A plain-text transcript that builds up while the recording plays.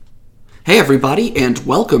Hey everybody, and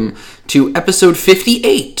welcome to episode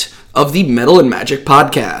 58 of the Metal and Magic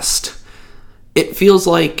podcast. It feels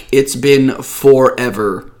like it's been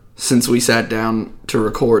forever since we sat down to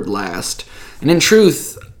record last. And in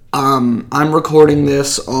truth, I'm recording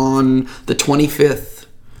this on the 25th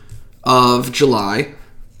of July,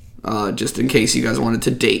 just in case you guys wanted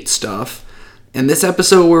to date stuff. And this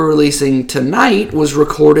episode we're releasing tonight was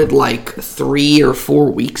recorded like 3 or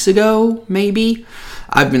 4 weeks ago, maybe.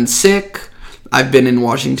 I've been sick. I've been in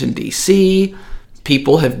Washington, D.C.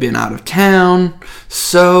 People have been out of town.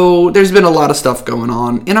 So there's been a lot of stuff going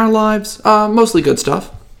on in our lives. Mostly good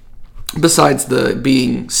stuff. Besides the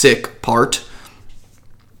being sick part.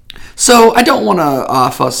 So I don't want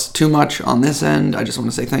to fuss too much on this end. I just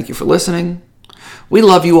want to say thank you for listening. We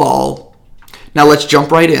love you all. Now let's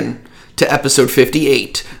jump right in to episode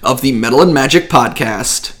 58 of the Metal and Magic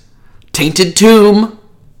podcast. Tainted Tomb,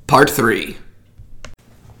 part 3.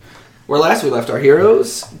 Where last we left our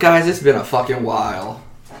heroes, guys, it's been a fucking while.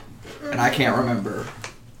 And I can't remember.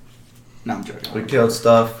 No, I'm joking. We killed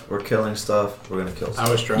stuff, we're killing stuff, we're gonna kill stuff.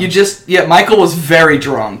 I was drunk. Michael was very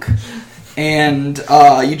drunk. And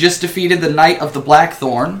you just defeated the Knight of the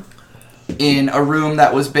Blackthorn in a room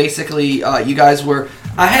that was basically, I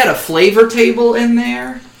had a flavor table in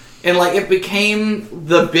there. And, it became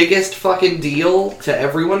the biggest fucking deal to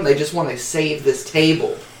everyone. They just want to save this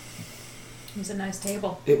table. It was a nice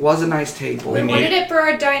table. It was a nice table. We wanted it for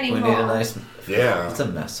our dining hall. We need a nice... Yeah. It's a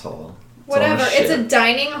mess hall. Whatever. It's a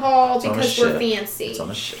dining hall because we're fancy. It's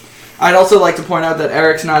on a ship. I'd also like to point out that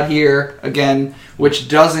Eric's not here, again, which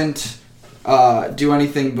doesn't do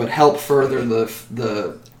anything but help further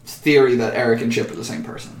the theory that Eric and Chip are the same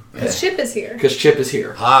person. Because Chip is here. Because Chip is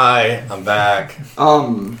here. Hi, I'm back.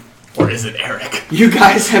 Or is it Eric? You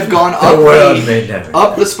guys have gone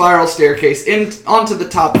up the spiral staircase onto the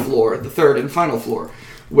top floor, the third and final floor,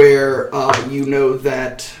 where you know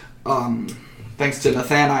that, thanks to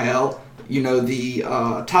Nathaniel, you know the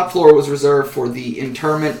top floor was reserved for the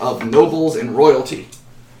interment of nobles and royalty.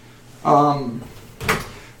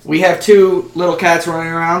 We have 2 little cats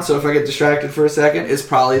running around, so if I get distracted for a second, it's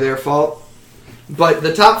probably their fault. But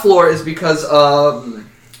the top floor is because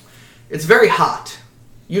it's very hot.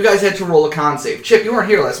 You guys had to roll a con save. Chip, you weren't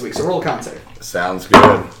here last week, so roll a con save. Sounds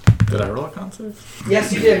good. Did I roll a con save?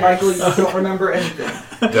 Yes, you did, Michael. You don't remember anything.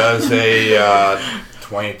 Does a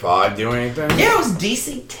 25 do anything? Yeah, it was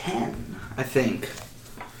DC 10, I think.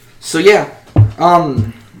 So, yeah.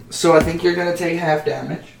 So I think you're going to take half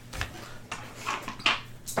damage.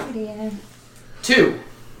 Yeah. 2.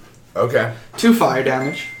 Okay. 2 fire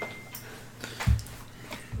damage.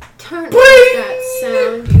 Turn off that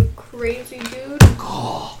sound, you crazy dude.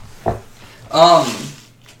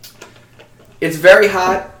 It's very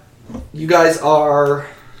hot. You guys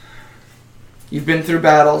you've been through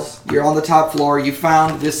battles. You're on the top floor. You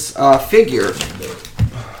found this figure.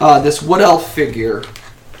 This wood elf figure.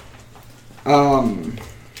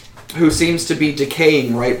 Who seems to be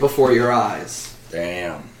decaying right before your eyes.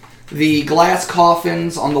 Damn. The glass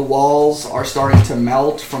coffins on the walls are starting to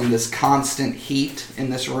melt from this constant heat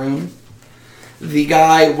in this room. The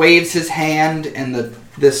guy waves his hand, and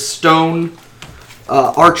this stone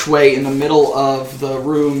archway in the middle of the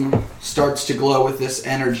room starts to glow with this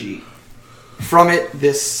energy. From it,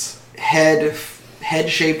 this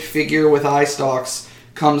head-shaped figure with eye stalks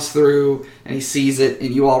comes through, and he sees it,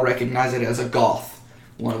 and you all recognize it as a goth,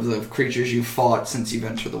 one of the creatures you've fought since you've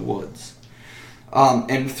entered the woods.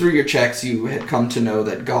 And through your checks, you had come to know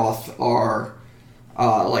that goth are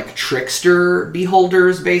trickster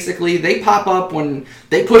beholders, basically. They pop up when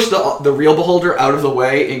they push the real beholder out of the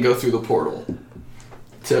way and go through the portal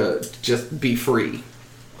to just be free.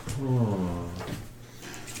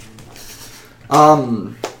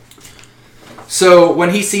 So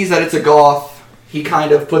when he sees that it's a goth, he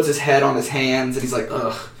kind of puts his head on his hands and he's like,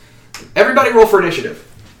 ugh. Everybody roll for initiative.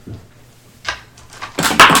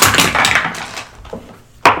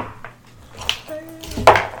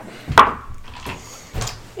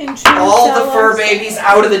 All the fur babies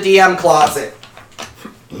out of the DM closet.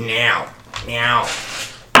 Meow. Meow.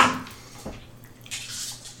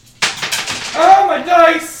 Oh, my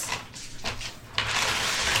dice!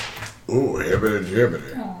 Ooh, hibbity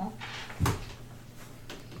jibbity.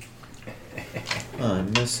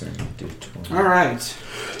 I'm missing D20. Alright.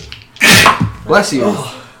 Bless you.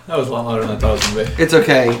 Oh, that was a lot louder than I thought it was going to be. It's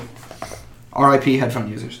okay. R.I.P. headphone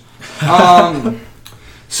users.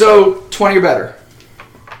 So, 20 or better.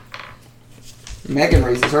 Megan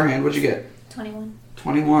raises her hand. What'd you get? 21.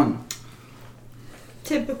 21.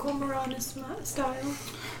 Typical Marana style.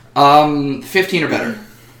 15 or better.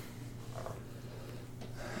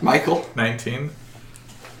 Michael? 19.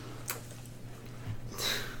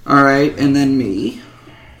 All right, and then me.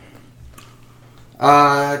 10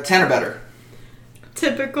 or better.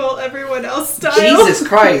 Typical everyone else style. Jesus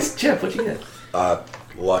Christ. Chip, what'd you get?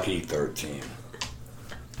 Lucky 13.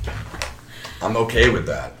 I'm okay with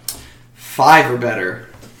that. 5 or better.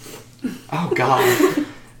 Oh, God.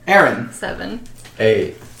 Aaron. 7.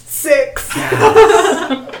 8. 6.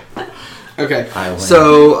 Okay, I win.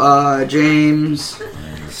 so, James,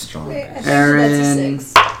 I'm strong. Wait, I think Aaron. that's a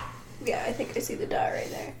 6. Yeah, I think I see the die right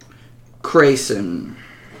there. Crayson.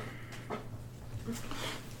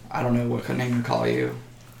 I don't know what name to call you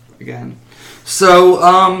again.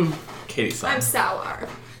 So, Katie Sun. I'm Salar.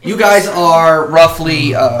 you guys are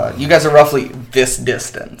roughly this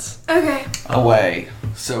distance Okay. away.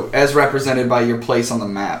 So, as represented by your place on the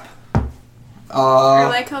map. I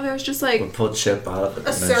like how there's just We'll like pull Chip out of the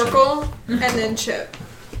a dimension. circle and then Chip.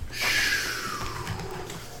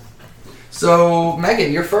 So,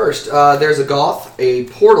 Megan, you're first. There's a goth, a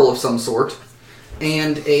portal of some sort,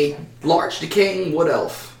 and a large decaying wood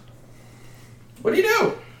elf. What do you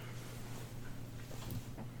do?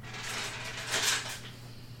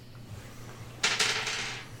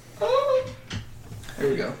 Oh. There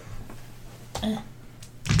we go.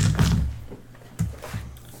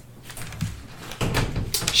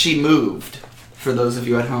 She moved, for those of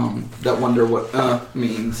you at home that wonder what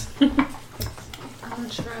means. I'll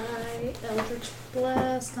try Eldritch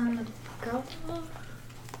Blast on the goth.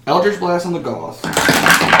 Eldritch Blast on the goth.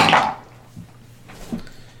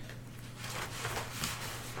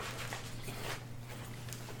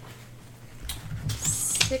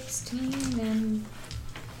 And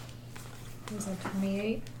what was that,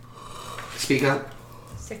 28? Speak up.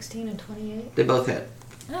 16 and 28. They both hit.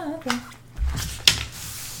 Oh, okay.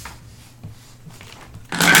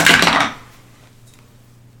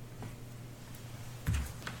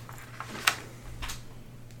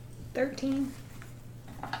 $13.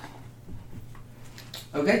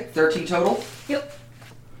 Okay, 13 total. Yep.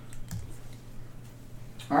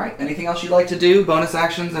 Alright, anything else you'd like to do? Bonus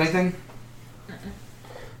actions, anything?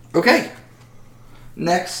 Okay.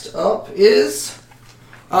 Next up is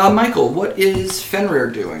Michael. What is Fenrir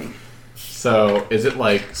doing? So, is it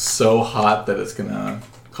like so hot that it's gonna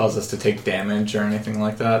cause us to take damage or anything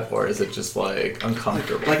like that? Or is it just like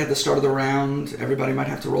uncomfortable? Like at the start of the round, everybody might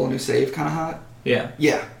have to roll a new save kind of hot? Yeah.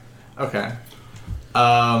 Yeah. Okay.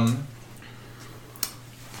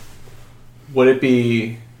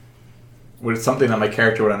 Would it something that my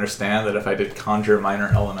character would understand, that if I did conjure minor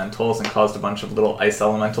elementals and caused a bunch of little ice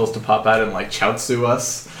elementals to pop out and like Chaozu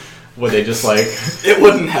us, would they just like... It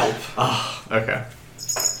wouldn't help. Oh, okay.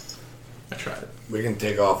 I tried. We can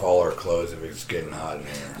take off all our clothes if it's getting hot in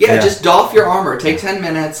here. Yeah, just doff your armor. Take 10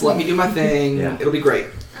 minutes. Let me do my thing. Yeah. It'll be great. I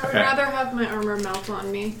would Okay. rather have my armor melt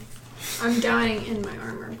on me. I'm dying in my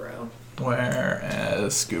armor, bro. Where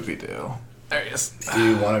is Scooby-Doo? There he is. Do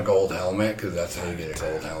you want a gold helmet? Because that's how you get a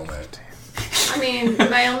gold helmet. I mean,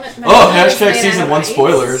 my helmet. Oh, helmet is hashtag made out season of 1 ice,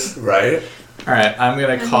 spoilers. Right? Alright, I'm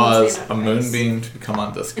gonna And cause he's made a out of moonbeam to become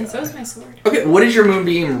on this guy. And so is my sword. Okay, what is your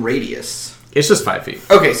moonbeam radius? It's just 5 feet.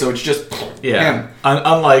 Okay, so it's just... Yeah.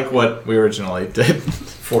 Unlike what we originally did.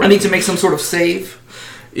 I need to make some sort of save.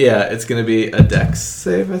 Yeah, it's gonna be a dex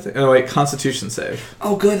save, I think. Oh, wait, constitution save.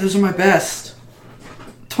 Oh, good. Those are my best.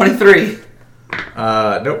 23.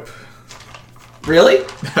 Nope. Really?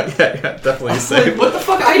 yeah, definitely a Like, save. what the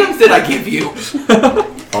fuck items did I give you?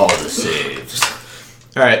 All the saves.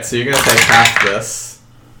 Alright, so you're gonna take half this.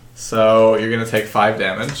 So you're gonna take 5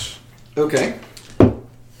 damage. Okay.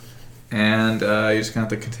 And you're just gonna have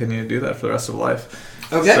to continue to do that for the rest of life.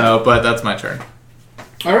 Okay. So, but that's my turn.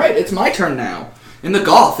 Alright, it's my turn now. And the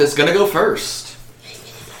goth is gonna go first.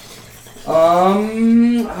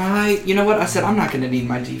 You know what? I said I'm not gonna need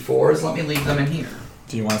my D4s. Let me leave them in here.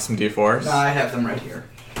 Do you want some D4s? I have them right here.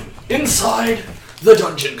 Inside the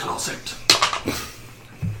dungeon closet.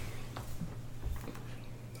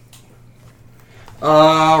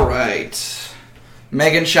 Alright.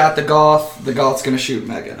 Megan shot the goth. The goth's gonna shoot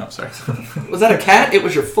Megan. Oh, sorry. Was that a cat? It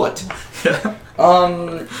was your foot. Yeah.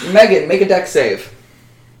 Megan, make a dex save.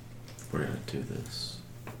 We're gonna do this.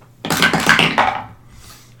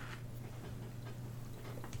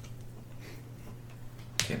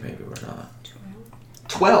 Okay, maybe we're not.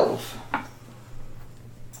 12.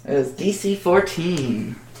 It is DC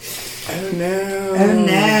 14. Oh no. Oh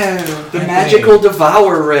no. The magical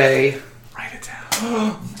devour ray. Write it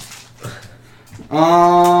down.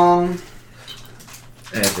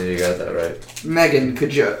 Anthony, you got that right. Megan,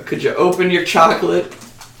 could you open your chocolate?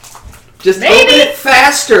 Just open it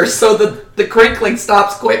faster so the crinkling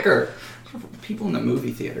stops quicker. People in the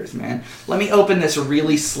movie theaters, man. Let me open this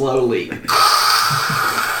really slowly.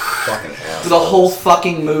 Fucking hell. for the whole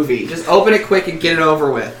fucking movie. Just open it quick and get it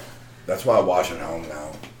over with. That's why I watch at home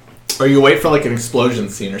now. Or you wait for like an explosion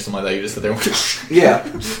scene or something like that. You just sit there. Yeah.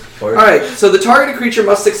 Alright, so the targeted creature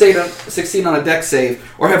must succeed on a dex save,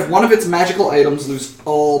 or have one of its magical items lose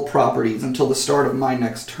all properties until the start of my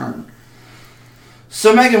next turn.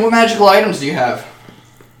 So Megan, what magical items do you have?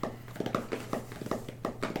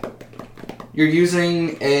 You're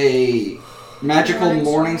using a magical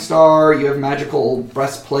Morning Star, you have magical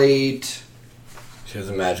breastplate. She has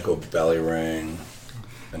a magical belly ring,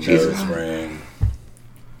 a nose ring.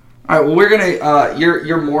 Alright, well we're gonna,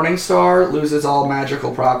 your Morning Star loses all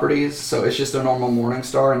magical properties, so it's just a normal Morning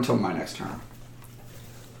Star until my next turn.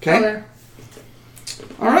 Okay?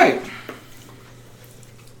 Alright.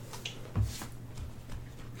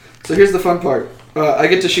 So here's the fun part. I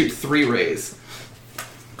get to shoot 3 rays.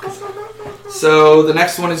 So the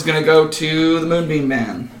next one is gonna go to the Moonbeam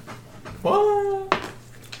Man. What?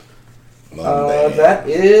 That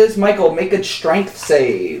is Michael. Make a strength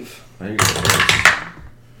save. There you go.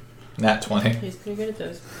 Nat 20. He's pretty good at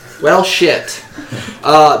those. Well, shit.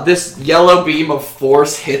 This yellow beam of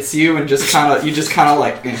force hits you, and just kind of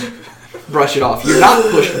like brush it off. You're not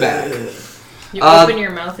pushed back. You open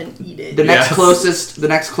your mouth and eat it. The next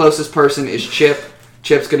closest person is Chip.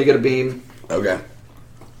 Chip's gonna get a beam. Okay.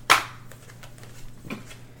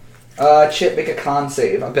 Chip, make a con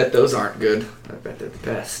save. I bet those aren't good. I bet they're the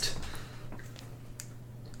best.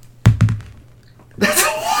 That's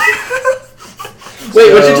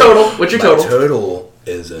Wait, what's your total? What's your total? My total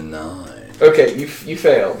is a 9. Okay, you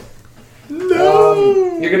failed.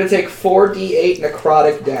 No. You're gonna take 4d8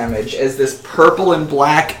 necrotic damage as this purple and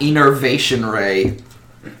black enervation ray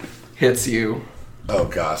hits you. Oh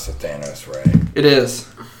gosh, the Thanos ray. It is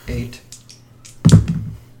 8,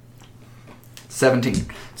 17.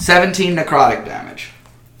 17 necrotic damage.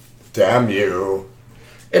 Damn you.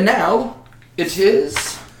 And now it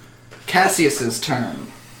is Cassius's turn.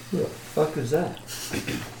 Who the fuck is that? This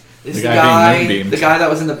The the guy guy, being moonbeamed. the guy that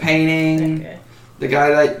was in the painting. Okay. The guy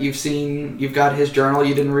that you've seen, you've got his journal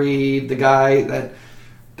you didn't read. The guy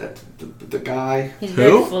the guy. He's Who?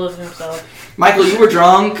 very full of himself. Michael, you were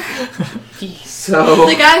drunk, so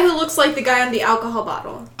The guy who looks like the guy on the alcohol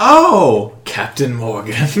bottle. Oh! Captain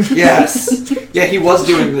Morgan. yes, yeah, he was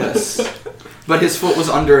doing this, but his foot was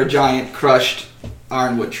under a giant crushed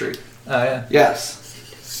ironwood tree. Oh, yeah.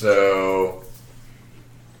 Yes, So,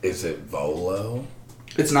 is it Volo?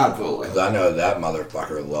 it's not Because Volo. I know that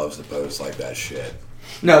motherfucker loves to post like that shit.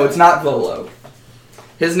 No, it's not Volo.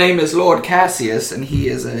 His name is Lord Cassius, and he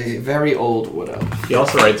is a very old wood elf. He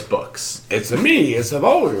also writes books. It's a me, it's a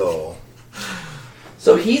Volo.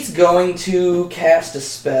 So he's going to cast a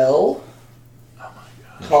spell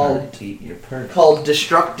called Eat your perk. called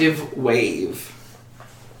Destructive Wave.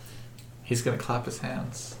 He's gonna clap his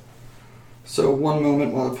hands. So one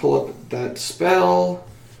moment while I pull up that spell,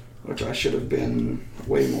 which I should have been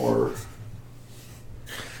way more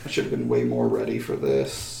ready for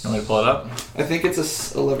this. You want me to pull it up? I think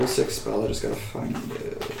it's a level 6 spell. I just gotta find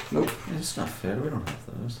it. Nope, It's not fair. We don't have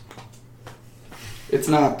those. it's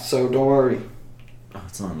not. So don't worry. Oh,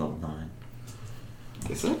 it's not level 9.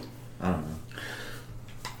 Is it? I don't know.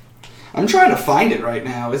 I'm trying to find it right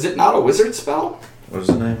now. Is it not a wizard spell? What is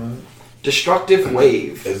the name of it? Destructive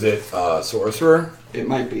Wave. Is it Sorcerer? It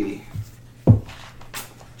might be.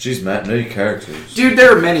 Jeez, Matt, know your characters. Dude,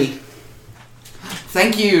 there are many.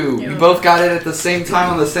 Thank you. Yeah. You both got it at the same time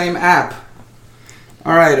on the same app.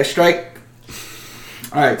 Alright, I strike.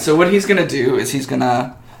 Alright, so what he's going to do is he's going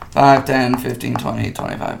to 5, 10, 15, 20,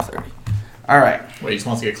 25, 30. Alright. Wait, he just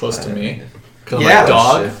wants to get close to me? Because Yeah. I'm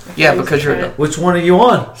like a dog? Yeah, because you're... Which one are you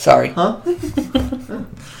on? Sorry. Huh?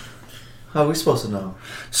 How are we supposed to know?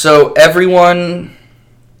 So everyone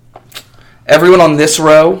on this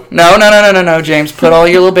row... No, James. Put all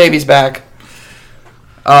your little babies back.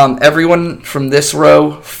 Everyone from this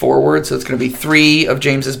row forward, so it's going to be 3 of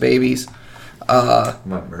James's babies.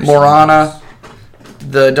 Morana,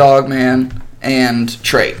 the dog man, and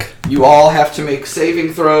Trake. You all have to make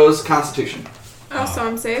saving throws. Constitution. Oh, so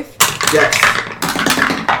I'm safe? Yes.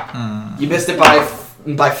 You missed it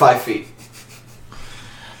by 5 feet.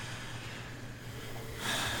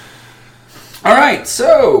 Alright,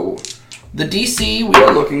 so the DC we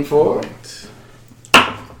are looking for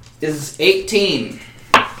is 18.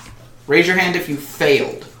 Raise your hand if you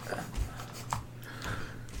failed.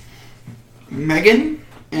 Megan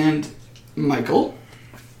and Michael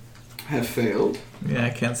have failed. Yeah, I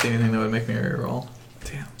can't see anything that would make me reroll.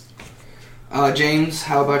 Damn. James,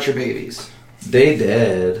 how about your babies? They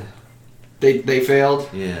dead. They failed?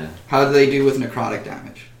 Yeah. How do they do with necrotic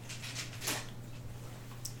damage?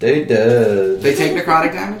 They dead. They take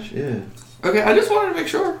necrotic damage? Yeah. Okay, I just wanted to make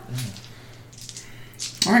sure.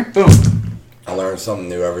 Alright, boom. I learn something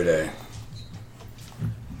new every day.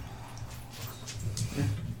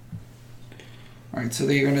 Alright, so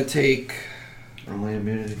you're going to take Only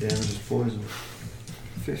immunity damage is poison.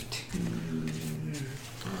 15.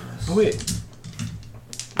 Oh wait.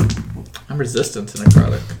 I'm resistant to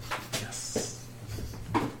necrotic. Yes.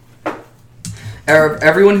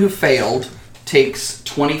 Everyone who failed takes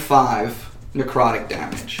 25 necrotic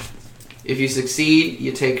damage. If you succeed,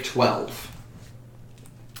 you take 12.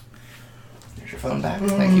 There's your phone back.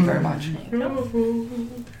 Thank you very much.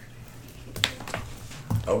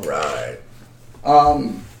 Alright.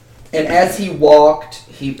 And as he walked,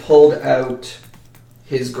 he pulled out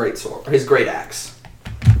his great sword, his great axe.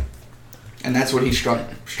 And that's what he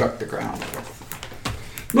struck the ground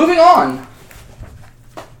with. Moving on.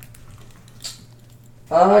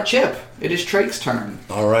 Chip, it is Trake's turn.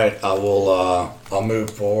 Alright, I'll move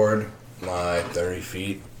forward my 30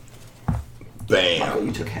 feet. Bam. Michael,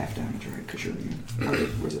 you took half damage, right? Because you're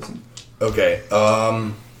resistant. Okay,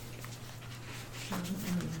 I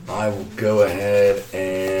will go ahead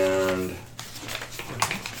and...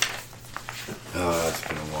 it's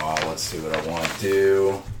been a while. Let's see what I want to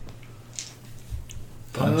do.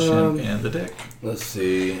 Punch him in the dick. Let's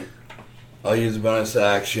see. I'll use a bonus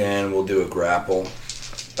action. We'll do a grapple.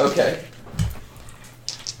 Okay.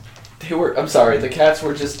 I'm sorry, the cats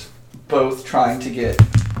were just both trying to get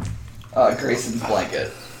Grayson's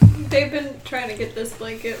blanket. They've been trying to get this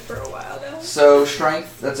blanket for a while now. So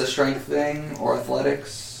strength, that's a strength thing, or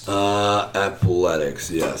athletics?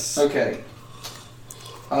 Athletics, yes. Okay.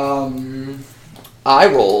 I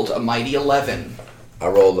rolled a mighty 11. I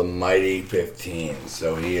rolled a mighty 15,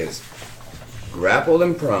 so he is grappled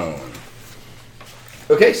and prone.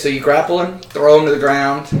 Okay, so you grapple him, throw him to the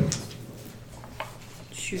ground.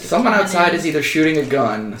 Shoot a Someone cannon. outside is either shooting a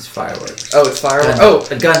gun. It's fireworks. Oh, it's fireworks. Gun- Oh,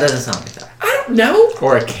 a gun doesn't sound like that. I don't know.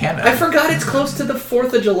 Or a cannon. I forgot it's close to the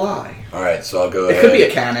 4th of July. Alright, so I'll go It ahead could be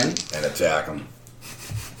a cannon. and attack him.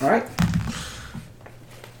 Alright.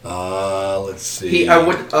 Let's see. I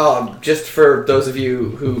would, just for those of you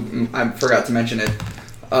who I forgot to mention it,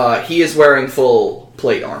 he is wearing full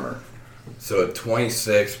plate armor. So a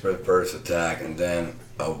 26 for the first attack, and then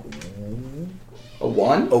A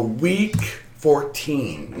 1? a weak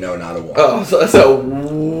 14. No, not a 1.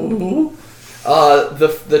 Oh, the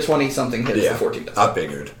 20-something hits, yeah, the 14 does. I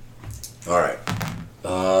figured. Alright.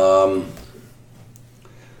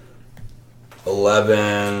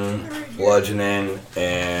 11 bludgeoning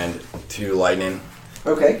and 2 lightning.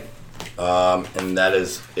 Okay. And that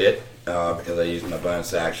is it, because I used my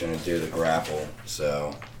bonus action to do the grapple.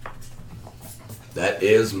 So that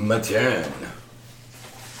is my turn.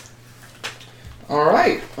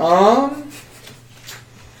 Alright.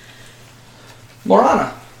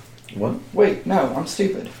 Morana. What? Wait, no, I'm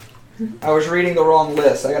stupid. I was reading the wrong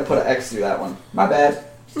list. I gotta put an X through that one. My bad.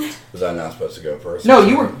 Was I not supposed to go first? No,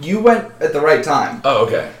 you went at the right time. Oh,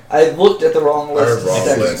 okay. I looked at the wrong list. Wrong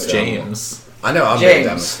seconds list. ago. James. I know, I James. made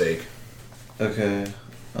that mistake. Okay.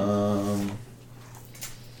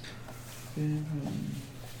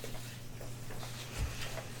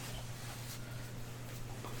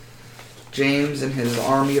 James and his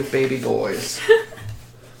army of baby boys.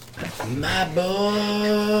 My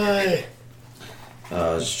boy!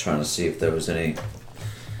 I was just trying to see if there was any.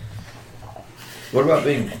 What about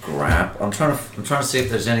being grappled? I'm trying to see if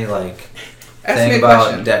there's any like Ask thing me a about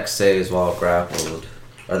question. dex saves while grappled.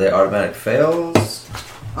 Are they automatic fails?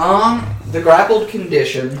 The grappled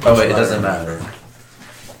condition. Oh wait, it doesn't matter.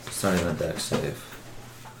 It's not even a dex save.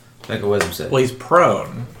 Make a wisdom save. Well, he's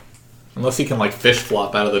prone. Unless he can like fish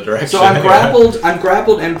flop out of the direction. So I'm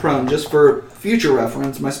grappled and prone. Just for future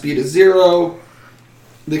reference, my speed is 0.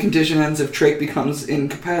 The condition ends if Trake becomes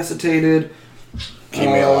incapacitated. Keep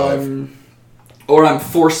me alive. Or I'm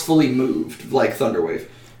forcefully moved, like Thunderwave.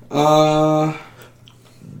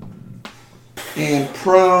 And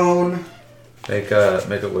prone. Make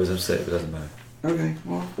a wisdom save. It doesn't matter. Okay,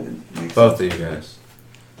 well, it makes Both of you guys.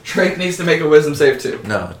 Trake needs to make a wisdom save too.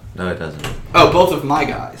 No, it doesn't. Oh, both of my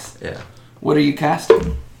guys. Yeah. What are you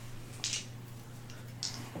casting?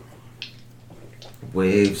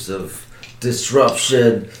 Waves of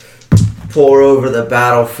disruption pour over the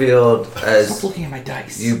battlefield Stop as looking at my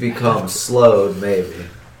dice. you become slowed, maybe.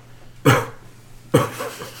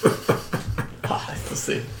 Let's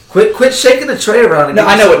see. Quit shaking the tray around. And No, give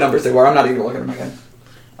I me know some- what numbers they were. I'm not even looking at them again.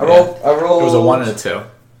 I rolled. It was a 1 and a 2.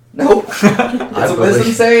 Nope. It's a wisdom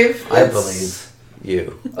believe- save. I It's believe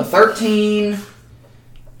you. a 13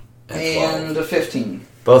 And and a 15.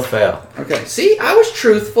 Both fail. Okay. See, I was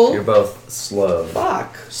truthful. You're both slowed.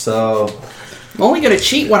 Fuck. So, I'm only gonna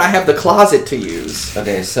cheat when I have the closet to use.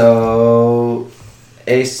 Okay, so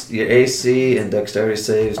your AC and dexterity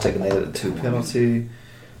saves take a -2 penalty.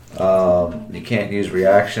 You can't use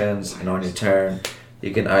reactions, and on your turn,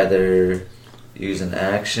 you can either use an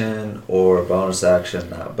action or a bonus action,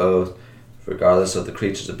 not both. Regardless of the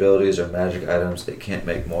creature's abilities or magic items, it can't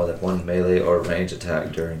make more than one melee or range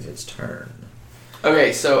attack during its turn.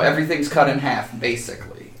 Okay, so everything's cut in half,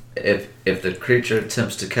 basically. If the creature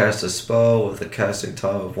attempts to cast a spell with a casting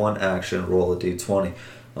time of 1 action, roll a d20.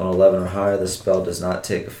 On 11 or higher, the spell does not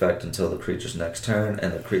take effect until the creature's next turn,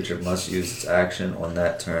 and the creature must use its action on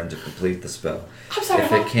that turn to complete the spell. I'm sorry.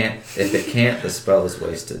 If it can't, the spell is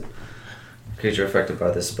wasted. The creature affected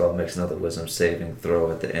by this spell makes another wisdom saving throw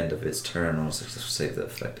at the end of its turn. On a successful save, the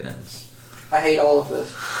effect ends. I hate all of this.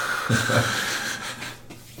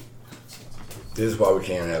 This is why we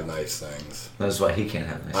can't have nice things. That's why he can't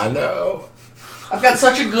have nice. I know. I've got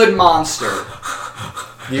such a good monster.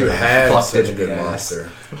 You had Fuck such a it, good yes. monster.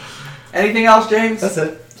 Anything else, James? That's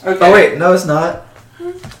it. Okay. Oh wait, no, it's not.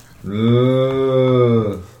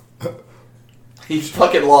 He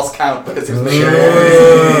fucking lost count because he was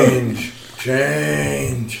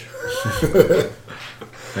Change.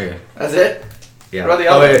 Okay. That's it? Yeah. What about the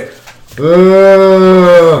other?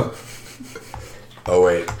 Oh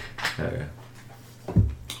wait. Okay.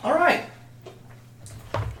 Alright.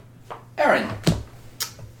 Aaron.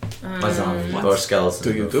 My zombie or skeleton.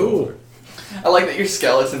 Do you do? I like that your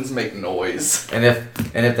skeletons make noise. And if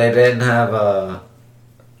they didn't have a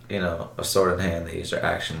sword in hand, they use their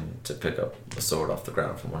action to pick up a sword off the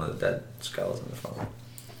ground from one of the dead skeletons in front of them.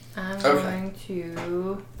 I'm Okay. going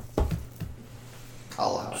to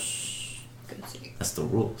I'll allow it. go see. That's the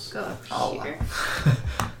rules. Go up I'll here,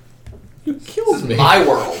 You This killed is me. my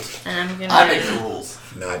world. and I'm gonna I make the rules.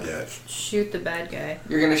 Not yet. shoot the bad guy.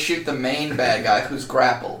 You're gonna shoot the main bad guy who's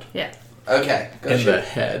grappled. Yeah. Okay, go In shoot. the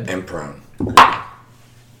head. And prone. I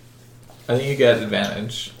think you get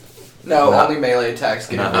advantage. No, Not- only melee attacks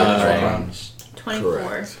get Not advantage range. on prone. 24.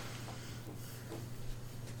 Correct.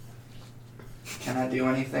 Can I do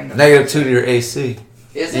anything? -2 to your AC.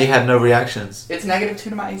 Is You it? have no reactions. It's -2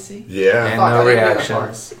 to my AC? Yeah. And Fuck, I no didn't hear that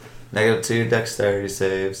reactions. -2 dexterity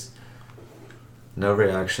saves. No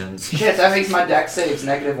reactions. Shit, that makes my dex saves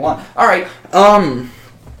 -1. Alright,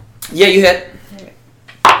 yeah, you hit. Okay.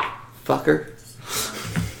 Fucker.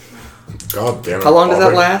 God damn it. How long does that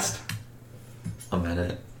Aubrey. last? A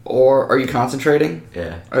minute. Or are you concentrating?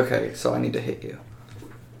 Yeah. Okay, so I need to hit you.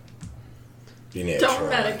 You need to Don't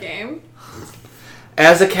try. metagame.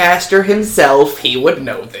 As a caster himself, he would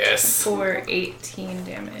know this. For 18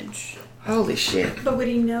 damage. Holy shit. But would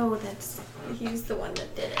he know he's the one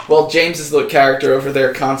that did it? Well, James is the character over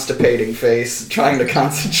there, constipating face, trying to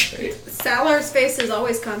concentrate. Salar's face is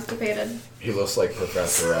always constipated. He looks like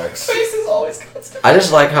Professor X. Face is always constipated. I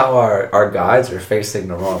just like how our guides are facing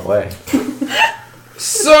the wrong way.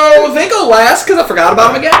 So, they go last because I forgot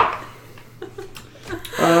about them again.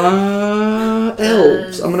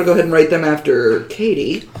 Elves. I'm gonna go ahead and write them after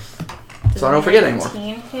Katie. So I don't forget anymore.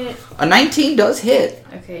 19 hit. A 19 does hit.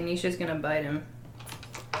 Okay, Nisha's gonna bite him.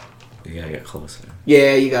 You gotta get closer.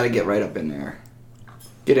 Yeah, you gotta get right up in there.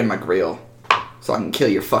 Get in my grill. So I can kill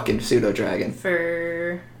your fucking pseudo dragon.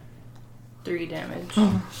 For 3 damage.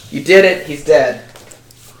 You did it. He's dead.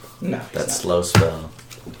 No, he's That not. slow spell.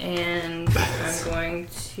 And I'm going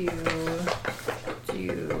to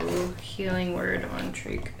do Healing Word on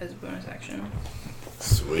Treek as a bonus action.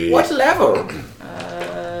 Sweet. What level?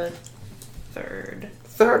 3rd.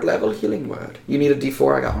 3rd level healing word. You need a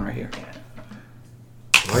D4. I got one right here.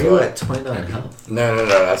 Why are you at 29 health? No.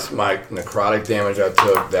 That's my necrotic damage I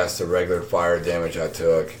took. That's the regular fire damage I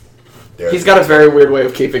took. There's He's got a very weird way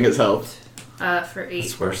of keeping his health. For 8.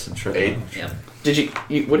 It's worse than triple. 8. Yep. Did you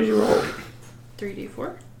what did you roll?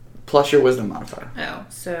 3d4. Plus your wisdom modifier. Oh,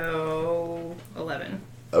 so 11.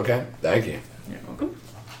 Okay, thank you. You're welcome.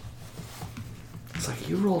 It's like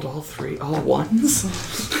you rolled all ones.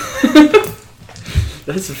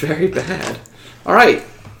 That's very bad. All right.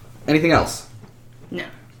 Anything else? No.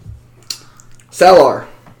 Salar.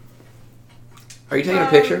 Are you taking a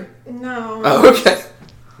picture? No. Oh, okay.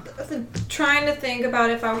 Trying to think about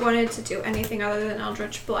if I wanted to do anything other than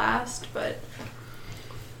Eldritch Blast, but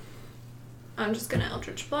I'm just gonna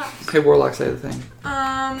Eldritch Blast. Okay, Warlock, say the thing.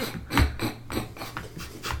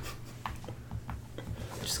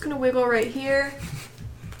 Just gonna wiggle right here.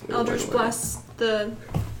 Eldritch wiggle. Blast the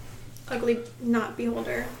ugly not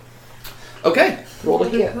beholder. Okay, roll to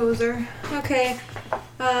hit. Poser. Okay.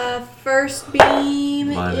 First beam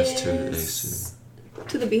 -2 is AC.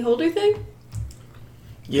 to the beholder thing.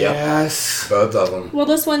 Yes. Both of them. Well,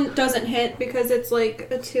 this one doesn't hit because it's like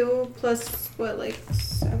a 2 plus, what, like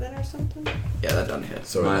 7 or something? Yeah, that doesn't hit.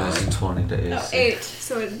 So Minus 20 to AC. No, 8,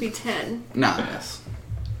 so it'd be 10. Nah, yes.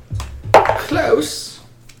 Close.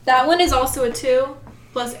 That one is also a 2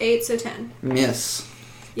 plus 8, so 10. Miss.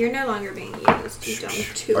 You're no longer being used, you dumb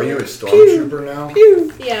 2. Are you a stormtrooper now?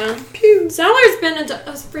 Pew. Yeah. Pew. Salar's been a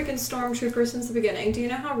freaking stormtrooper since the beginning. Do you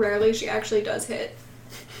know how rarely she actually does hit?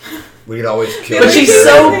 We could always kill But each she's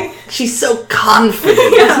other. so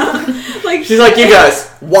confident. Yeah. Like, She's like, you guys,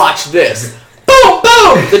 watch this. Boom,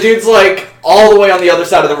 boom! The dude's like all the way on the other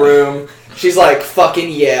side of the room. She's like, fucking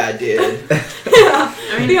yeah, dude. yeah.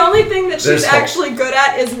 The only thing that she's There's hope. actually good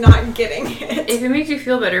at is not getting hit. If it makes you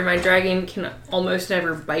feel better, my dragon can almost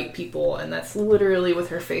never bite people, and that's literally with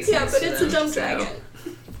her face. Yeah, next but to it's them, a dumb so. dragon.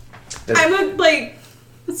 I'm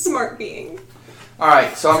a smart being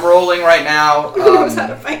Alright, so I'm rolling right now. who knows how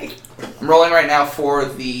to fight. I'm rolling right now for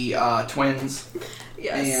the twins.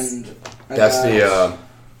 Yes. And I That's got the,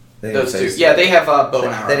 They need to those two. face- Yeah, they have bow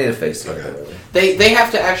and arrow. They need to face it. Okay. They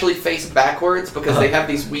have to actually face backwards because they have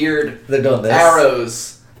these weird They're doing this.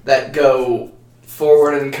 arrows that go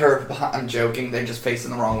forward and curve behind. I'm joking. They're just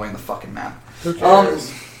facing the wrong way in the fucking map. Who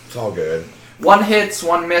cares? It's all good. One hits,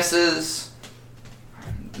 one misses.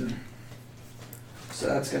 So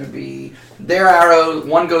that's going to be their arrow.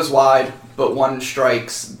 One goes wide, but one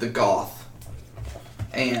strikes the Goth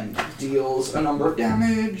and deals a number of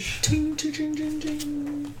damage. Ting, ting, ting, ting,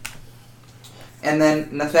 ting. And then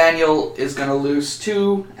Nathaniel is going to lose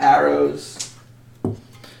 2 arrows.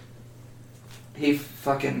 He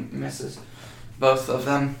fucking misses both of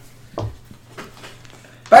them.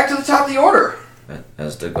 Back to the top of the order.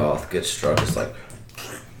 As the Goth gets struck, it's like.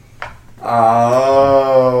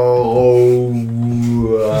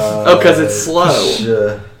 Oh, 'cause it's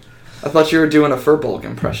slow. I thought you were doing a Furbolg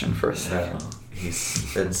impression for a second. No,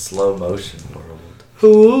 he's in slow motion world.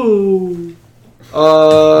 Ooh.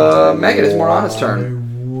 Megan, it's Morana's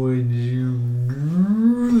turn. Would you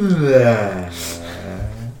do that?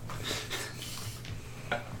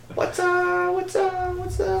 What's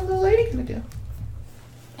the lady gonna do?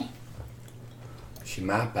 She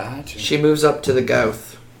might bite you. She moves up to the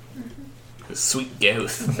Goth. Sweet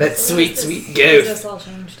ghost. That sweet, sweet This Goth. all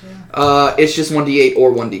changed too. It's just 1d8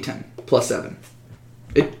 or 1d10 plus 7.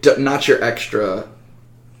 Not your extra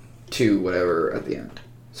 2 whatever at the end.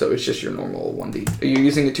 So it's just your normal 1d. You're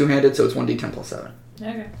using it two-handed, so it's 1d10 plus 7.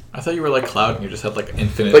 Okay. I thought you were like Cloud and you just had like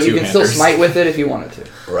infinite But you can still two-handers. smite with it if you wanted to.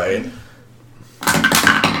 Right?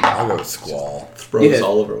 I'll go with Squall. Throws Yeah.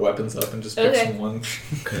 all of her weapons up and just picks Okay. one.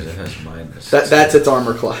 Because it has minus. That's its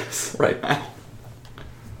armor class right now.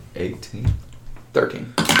 18.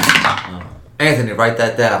 13. Oh. Anthony, write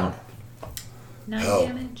that down. 9 Oh.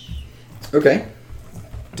 damage. Okay.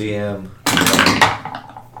 DM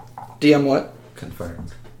DM what?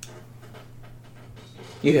 confirmed.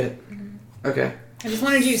 You hit. Okay. I just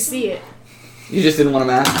wanted you to see it. You just didn't want to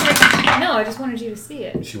match? No, I just wanted you to see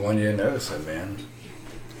it. She wanted you to notice it, man.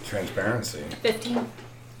 Transparency. 15.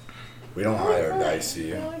 We don't hide our dice, do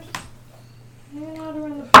you?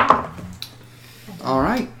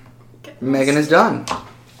 Alright. Megan is done.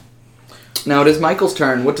 Now it is Michael's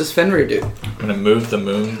turn. What does Fenrir do? I'm gonna move the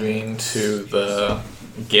moonbeam to the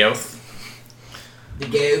Gauth. The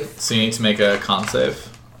Goth. So you need to make a con save.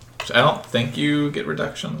 Which I don't think you get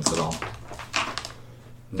reductions at all.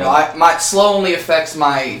 No, my slow only affects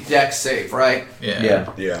my dex save, right?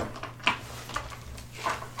 Yeah. Yeah.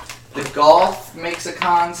 The Goth makes a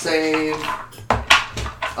con save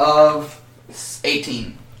of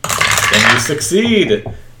 18. Then you succeed.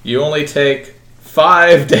 You only take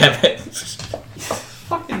 5 damage.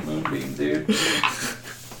 Fucking moonbeam, dude.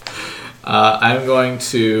 I'm going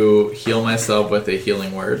to heal myself with a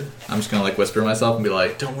healing word. I'm just gonna like whisper to myself and be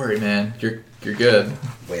like, "Don't worry, man. You're good."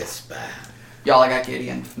 Whisper. Y'all, I got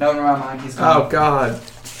Gideon. No, never mind. He's gone. Oh God.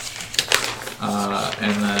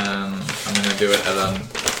 And then I'm gonna do it at a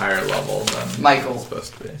higher level than Michael. it's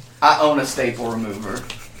supposed to be. I own a staple remover.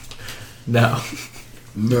 No.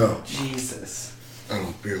 No, Jesus. I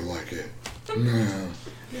don't feel like it. No.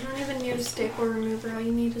 You don't even need a staple remover. All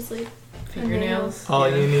you need is like Fingernails. All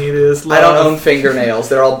you need is love. I don't own fingernails.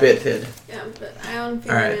 They're all bitted. Yeah, but I own All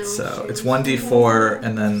fingernails. right, so too. it's 1d4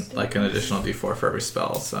 and then like an additional d4 for every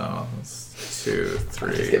spell. So it's 2, Just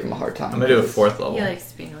 3. give him a hard time. I'm gonna do a 4th level. He likes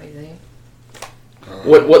to be noisy.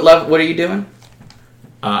 What level? What are you doing?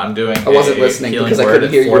 I'm doing. I wasn't a listening healing because I word couldn't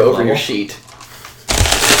at hear you 4th over level. your sheet.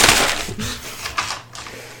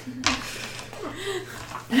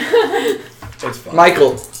 It's fine.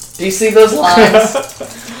 Michael, do you see those lines?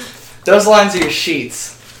 Those lines are your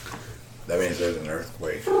sheets. That means there's an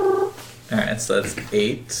earthquake. Alright, so that's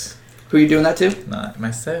 8. Who are you doing that to? Not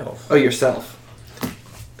myself. Oh, yourself.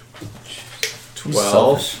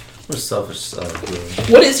 12. We're selfish.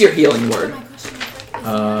 What is your healing word?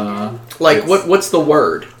 Like What's the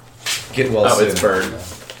word? Get well soon. it's bird.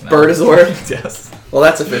 No. Bird is the word? Yes. Well,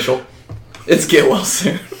 that's official. It's get well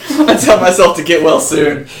soon. I tell myself to get well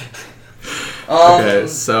soon. Okay,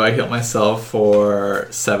 so I healed myself for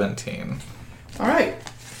 17. Alright.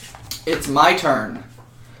 It's my turn.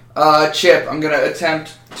 Chip, I'm gonna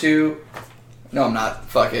attempt to... No, I'm not.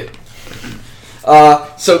 Fuck it.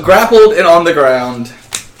 So grappled and on the ground.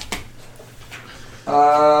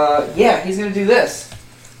 Yeah, he's gonna do this.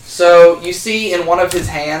 So you see in one of his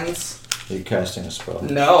hands... Are you casting a spell?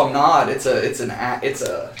 No, I'm not. It's an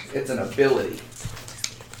ability.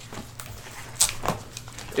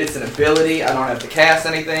 It's an ability. I don't have to cast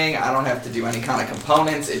anything. I don't have to do any kind of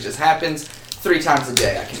components. It just happens 3 times a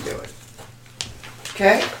day. I can do it.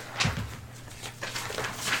 Okay.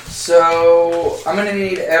 So I'm gonna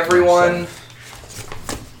need everyone.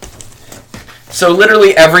 So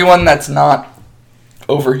literally everyone that's not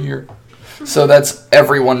over here. So that's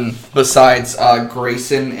everyone besides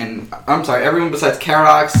Grayson and... I'm sorry, everyone besides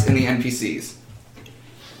Karax and the NPCs.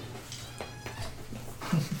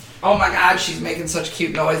 Oh my god, she's making such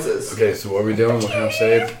cute noises. Okay, so what are we doing? What kind of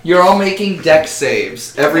save? You're all making dex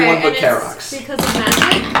saves. Everyone but and Karax. it's because of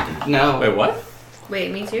magic? No. Wait, what?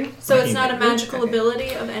 Wait, me too? So it's not a magical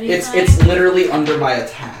ability of any kind? It's literally under my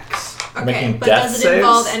attacks. Okay, making but death does it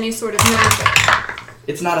involve saves? any sort of magic?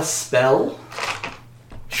 It's not a spell.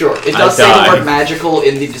 Sure, it I does say the died. word magical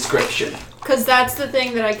in the description. Because that's the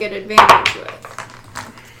thing that I get advantage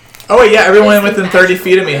with. Oh wait, yeah, everyone It's within 30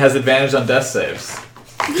 feet of me has advantage on death saves.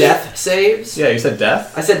 Death saves? Yeah, you said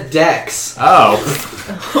death? I said dex. Oh.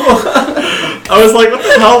 I was like, what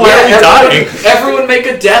the hell? Why are we dying? Everyone make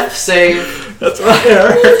a death save. That's what I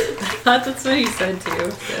heard. I thought that's what he said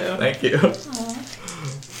too. So. Thank you.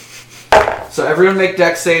 So everyone make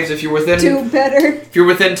dex saves. If you're within better. If you're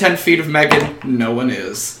within 10 feet of Megan, no one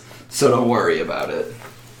is. So don't worry about it.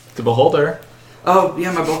 The beholder. Oh,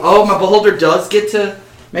 yeah, my beholder does get to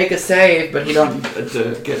make a save, but he don't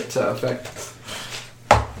get effect.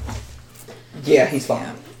 Yeah, he's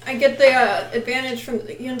fine. I get the advantage from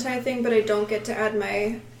the Yuntai thing, but I don't get to add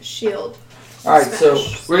my shield. Alright, so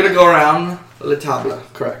Smash. we're gonna go around Le Table,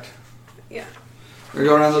 correct? Yeah. We're gonna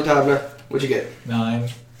go around Le Table. What'd you get? 9.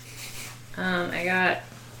 I got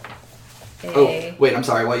a... Oh, wait, I'm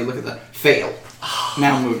sorry, while you look at that. Fail.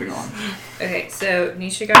 Now moving on. Okay, so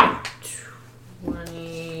Nisha got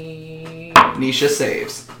 20... Nisha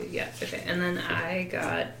saves. Yeah, okay, and then I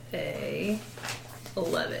got a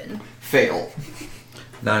 11. Fail.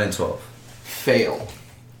 9 and 12. Fail.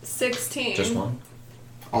 16. Just one?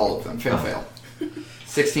 All of them. Fail, fail.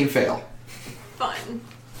 16 fail. Fun.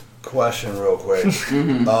 Question real quick.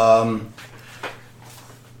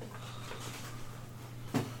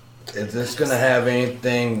 Is this gonna have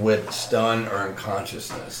anything with stun or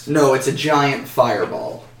unconsciousness? No, it's a giant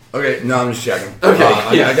fireball. Okay, no, I'm just checking.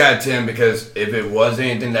 Okay, yeah. I got a 10 because if it was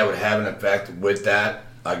anything that would have an effect with that,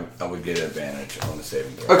 I would get an advantage on the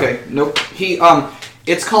saving throw. Okay, nope.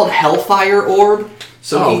 It's called Hellfire Orb.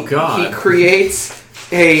 So Oh, God. he creates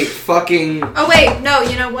a fucking... Oh, wait. No,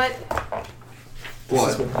 you know what?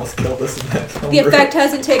 What? Almost killed this event. The effect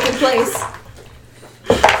hasn't taken place.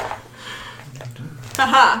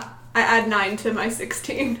 Haha. I add 9 to my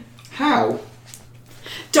 16. How?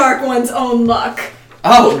 Dark One's own luck.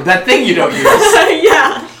 Oh, that thing you don't use.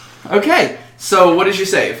 Yeah. Okay, so what is your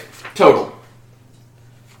save? Total.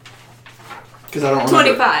 Because I don't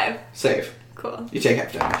remember. 25. Save. Cool. You take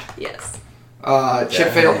half damage. Yes.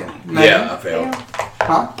 Chip failed. Megan? Yeah, I failed.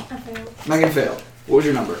 Huh? I failed. Megan failed. What was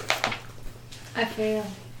your number? I failed.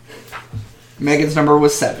 Megan's number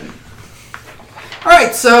was 7.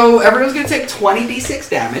 Alright, so everyone's going to take 20d6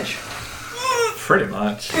 damage. Pretty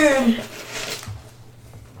much.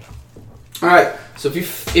 Alright, so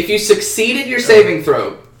if you succeeded your saving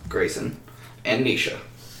throw, Grayson and Nisha,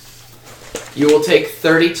 you will take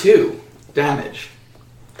 32 damage.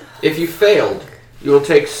 If you failed, you will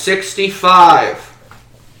take 65.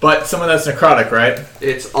 But some of that's necrotic, right?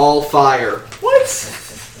 It's all fire. What?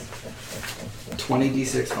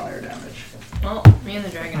 20d6 fire damage. Well, me and the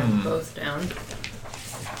dragon are both down.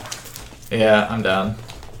 Yeah, I'm down.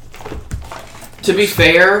 To be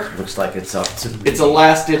fair, Looks like it's up to me. it's a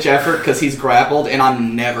last-ditch effort because he's grappled, and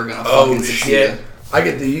I'm never gonna fucking succeed. Shit. I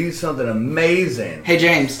get to use something amazing. Hey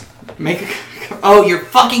James, make a... Oh, you're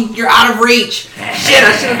out of reach! Shit,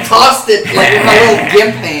 I should have tossed it like with my little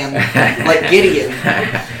gimp hand. Like Gideon.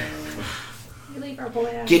 You leave our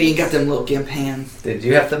boy out. Gideon got them little gimp hands. Did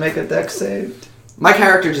you have to make a dex save? My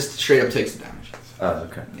character just straight up takes the damage. Oh,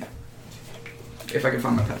 okay. If I can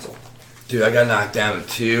find my pencil. Dude, I got knocked down to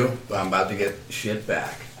 2, but I'm about to get shit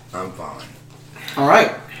back. I'm fine. All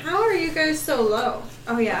right. How are you guys so low?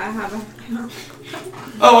 Oh yeah, I haven't.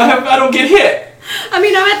 Oh, I don't get hit. I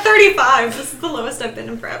mean, I'm at 35. This is the lowest I've been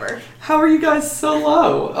in forever. How are you guys so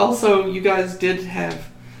low? Also, you guys did have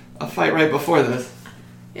a fight right before this.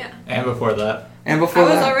 Yeah. And before that. And before I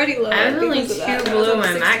was that. already low. I was only because 2 of that. I was below on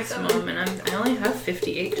my 67. maximum, and I only have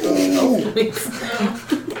 58 total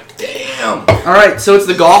points. Damn. All right, so it's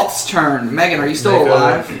the Goth's turn. Megan, are you still Make a-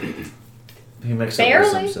 alive? He makes Barely.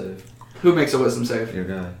 a wisdom save. Who makes a wisdom save? Your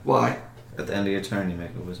guy. Why? At the end of your turn, you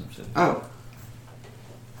make a wisdom save. Oh.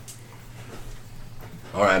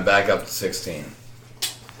 Alright, back up to 16.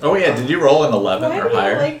 Oh yeah, did you roll an 11 Why or do I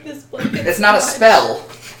higher? like this blanket It's so not a much? spell.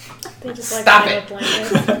 They just like Stop playing it. with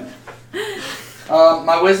blankets.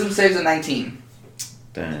 My wisdom save's a 19.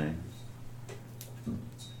 Dang.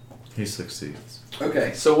 He succeeds.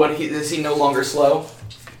 Okay, so what? Is he no longer slow?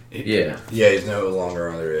 Yeah. Yeah, he's no longer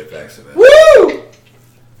under the effects of it. Woo!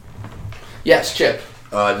 Yes, Chip.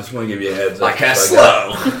 I just want to give you a heads up. I cast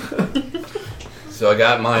So I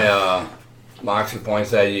got my Moxie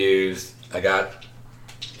points I used. I got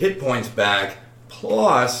hit points back.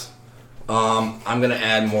 Plus, I'm going to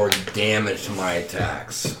add more damage to my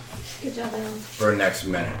attacks Good job, Alan. for next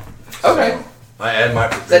minute. Okay. So I add my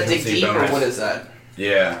Is that dig proficiency deep or bonus. what is that?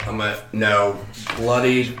 Yeah, I'm a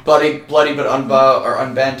bloodied Bloody but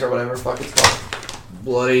unbent or whatever the fuck it's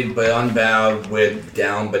called. but unbowed with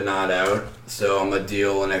down but not out. So I'm gonna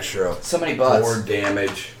deal an extra So many butts. 4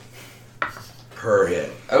 damage per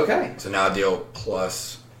hit. Okay. So now I deal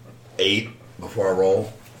plus 8 before I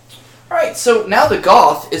roll. All right. So now the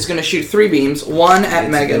Goth is going to shoot 3 beams. One at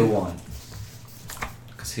Megan. One.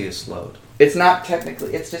 Because he is slowed. It's not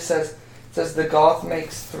technically. It just says the Goth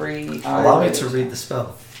makes 3. Allow me to read the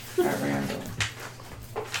spell. At random.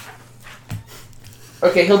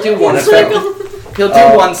 Okay, he'll do one spell. He'll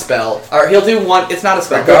do one spell. Or he'll do one. It's not a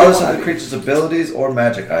spell. He'll do Regardless one of the beam. creature's abilities or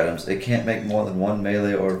magic items, it can't make more than one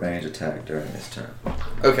melee or range attack during his turn.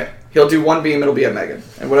 Okay. He'll do one beam. It'll be at Megan.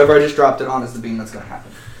 And whatever I just dropped it on is the beam that's going to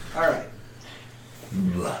happen. All right.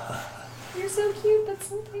 You're so cute. That's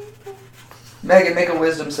so painful. Megan, make a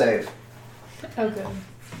wisdom save. Oh, good.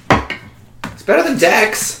 It's better than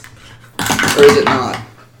Dex. Or is it not?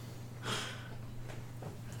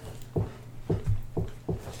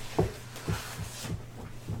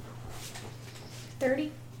 $30?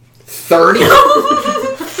 30?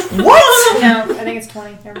 What? No, I think it's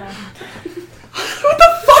 20. Never mind. What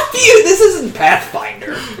the fuck do you? This isn't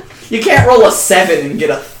Pathfinder. You can't roll a 7 and get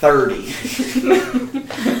a 30.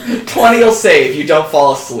 20 will save. You don't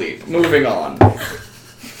fall asleep. Moving on.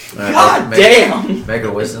 God damn. Make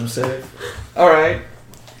a wisdom save. Alright.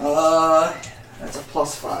 That's a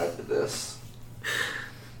 +5 to this.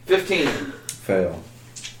 15. Fail.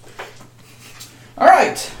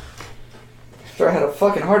 Alright. After I had a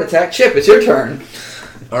fucking heart attack. Chip, it's your turn.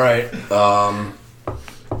 Alright,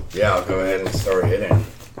 yeah, I'll go ahead and start hitting.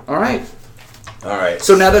 Alright. Alright.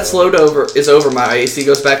 So now that slowed is over, my AC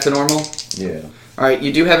goes back to normal? Yeah. Alright,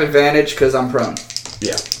 you do have advantage because I'm prone.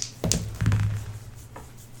 Yeah.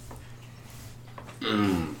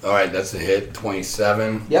 Alright, that's a hit.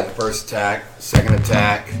 27. Yep. First attack. Second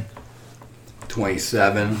attack.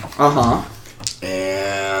 27. Uh-huh.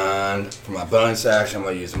 And for my bonus action, I'm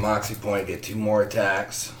going to use a Moxie point, get 2 more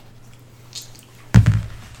attacks.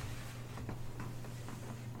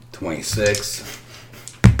 26.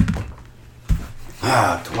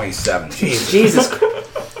 27. Jesus. Jesus.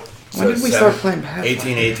 When did we So start playing Pathfinder?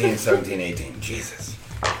 18, 18, 17, 18. Jesus.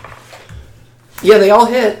 Yeah, they all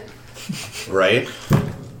hit. Right?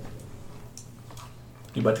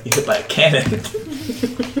 You about to get hit by a cannon.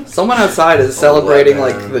 Someone outside is celebrating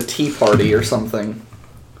 11. like the Tea Party or something.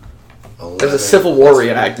 11. There's a Civil War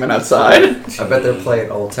reenactment outside. I bet they're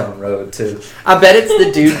playing Old Town Road too. I bet it's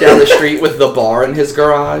the dude down the street with the bar in his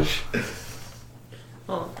garage.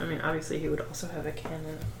 Well, I mean, obviously he would also have a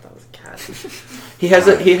cannon. That was a cat. He has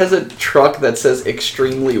a truck that says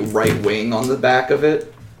extremely right wing on the back of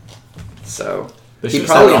it. So This he is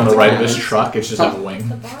probably on the owns a right of cannon. his truck. It's just Huh? a wing.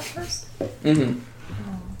 The bar first? Mm-hmm.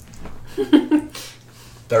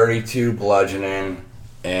 32 bludgeoning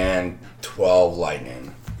and 12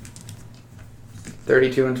 lightning.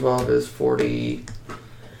 32 and 12 is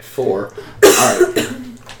 44. Alright.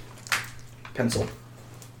 Pencil.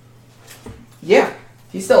 Yeah,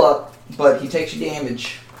 he's still up, but he takes you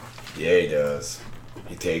damage. Yeah, he does.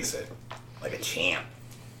 He takes it. Like a champ.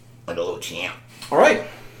 Like a little champ. Alright.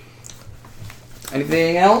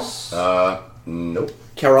 Anything else? Nope.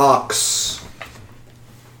 Karox.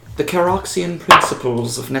 the Caroxian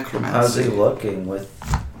principles of How's necromancy. he looking with?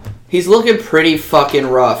 He's looking pretty fucking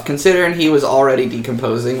rough, considering he was already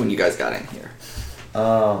decomposing when you guys got in here.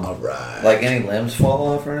 Alright. Like any limbs fall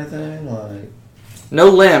off or anything? Like No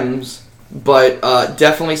limbs, but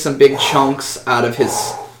definitely some big chunks out of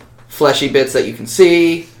his fleshy bits that you can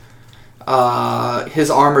see. His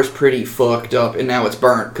armor's pretty fucked up, and now it's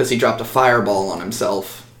burnt because he dropped a fireball on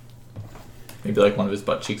himself. Maybe like one of his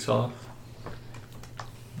butt cheeks fell off.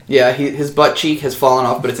 Yeah, his butt cheek has fallen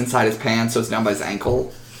off, but it's inside his pants, so it's down by his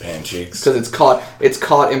ankle. Pan cheeks. Because it's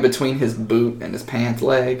caught in between his boot and his pant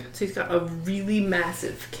leg. So he's got a really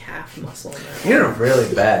massive calf muscle now. you're in a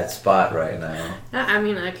really bad spot right now. I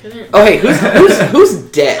mean, I couldn't. Oh, hey, who's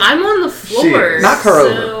dead? I'm on the floor. Jeez. Knock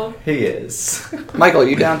her so... He is. Michael,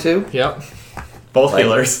 you down too? Yep. Both Like-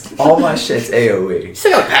 healers. All my shit's AOE.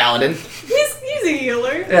 Still got a paladin. He's a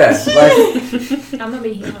healer. Yeah, like I'm gonna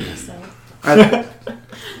be healing myself.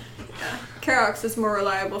 Karox is more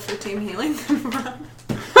reliable for team healing than Ron.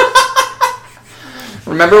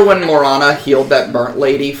 Remember when Morana healed that burnt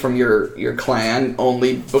lady from your clan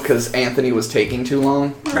only because Anthony was taking too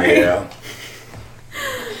long? Yeah.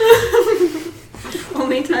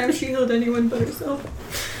 Only time she healed anyone but herself.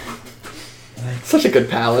 Such a good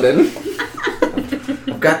paladin.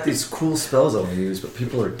 I've got these cool spells I want to use, but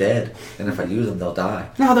people are dead, and if I use them, they'll die.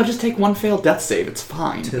 No, they'll just take one failed death save. It's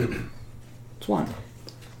fine. 2. It's one.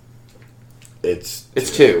 It's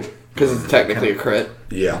two because it's technically a crit.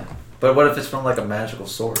 yeah. But what if it's from like a magical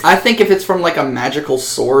source? I think if it's from like a magical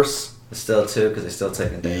source, It's still 2 because they're still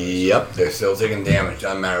taking damage. Yep, they're still taking damage.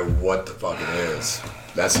 Doesn't matter what the fuck it is.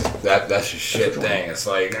 That's a shit thing. It's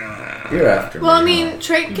like You're after me. Well, I huh? mean,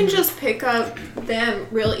 Trake can just pick up them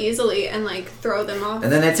real easily and like throw them off.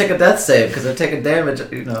 And then they take a death save because they're taking damage.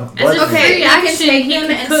 You know. As a Okay, free I can action, take he them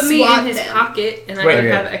can and put me swap in his them. pocket, and I Wait, can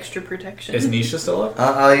okay. have extra protection. Is Nisha still up?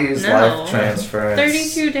 I'll use No. life transference.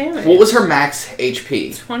 32 damage. what was her max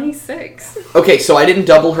HP? 26. Okay, so I didn't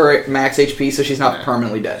double her max HP, so she's not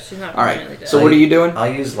permanently dead. She's not All right. permanently dead. So what are you doing?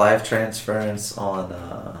 I'll use life transference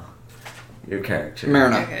on your character.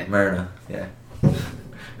 Marina. Okay. Myrna, yeah.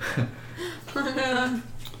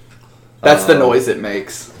 That's the noise it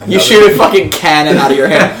makes. You shoot a fucking cannon out of your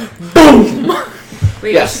hand. Boom!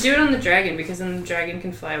 Wait, Yes. we should do it on the dragon, because then the dragon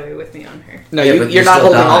can fly away with me on her. No, Yeah, but you're you not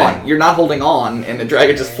still holding die. on. You're not holding on, and the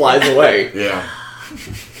dragon just flies away. yeah.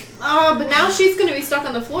 Oh, but now she's gonna be stuck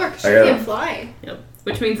on the floor because she I got can't it. fly. Yep.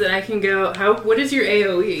 Which means that I can go. What is your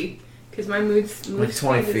AoE? Because my move Like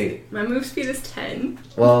 20 speed feet. Is, my move speed is 10.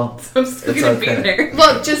 Well, So I'm still It's gonna okay. be there.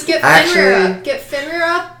 Look, just get Actually- Fenrir up. Get Fenrir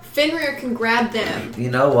up. Fenrir can grab them,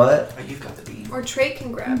 you know what? You've got the beam. or Trake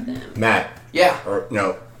can grab them. Matt Yeah. or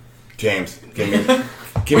no, James. Give me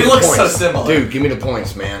We the look so points. similar. Dude, give me the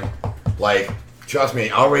points, man. Like, trust me.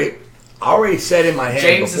 I already said in my head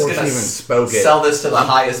James is before she gonna even spoke it. sell this to the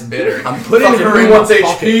highest bidder. I'm putting Fucking her who in my wants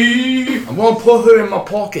pocket. HP? I'm gonna put her in my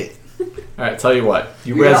pocket Alright, tell you what.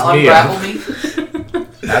 You You're res gonna me unravel up.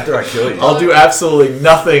 me? after I kill you. I'll do absolutely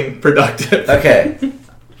nothing productive. Okay.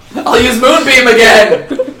 I'll use Moonbeam again!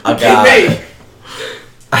 I Keep got me! it.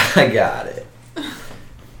 I got it. I'm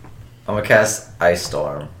gonna cast Ice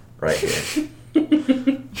Storm right here.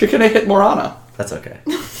 You're gonna hit Morana. That's okay.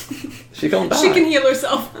 She's gonna die. She can heal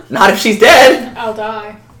herself. Not if she's dead! I'll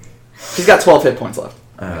die. She's got 12 hit points left.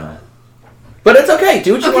 Uh, But it's okay,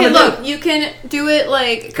 do what you Okay, want to look, do. you can do it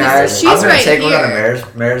like guys, she's I'm gonna right take here. one out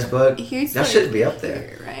of Mare's book. Here's Y'all like shouldn't be up there.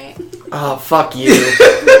 here, right? Oh, fuck you.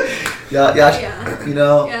 Y'all, Yeah. you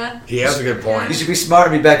know, Yeah. He has a good you point. should be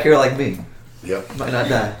smart and be back here like me. Yep. Might not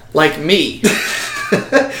die. Like me.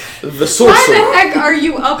 The Why sorcerer. the heck are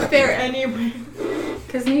you up there anyway?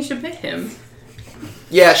 Because Nisha bit him.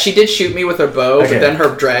 Yeah, she did shoot me with her bow, Okay. but then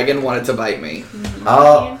her dragon wanted to bite me.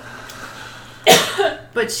 I'll,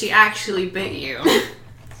 But she actually bit you.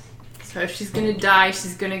 So if she's gonna die,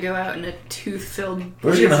 she's gonna go out in a tooth-filled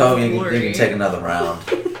we're just gonna blaze hope of you glory. can take another round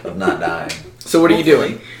of not dying. So what are you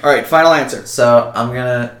doing? Alright, final answer. So I'm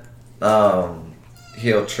gonna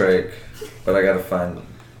heal Trake, but I gotta find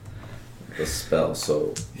the spell.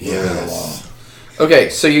 So Yes. Okay,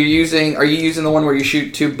 so are you using the one where you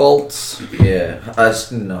shoot 2 bolts? yeah, I just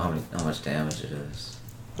didn't know how much damage it is.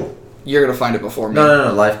 You're gonna find it before me.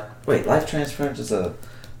 No. Life transference is a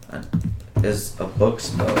book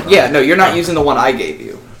spell. right? Yeah, no, you're not using the one I gave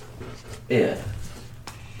you. Yeah.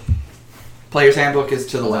 Player's handbook is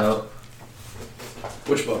to the left. No.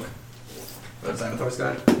 Which book? That's Xanathar's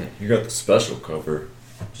Guide. You got the special cover.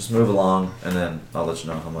 Just move along, and then I'll let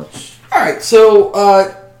you know how much. Alright, so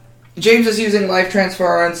James is using life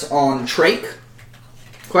transference on Trake?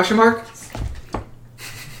 Question mark?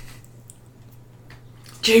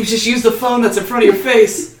 James, just use the phone that's in front of your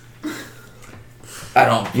face. I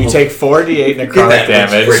don't. You take 4d8 Get necrotic that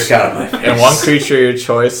damage, brick out of my face. and one creature of your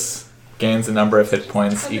choice gains a number of hit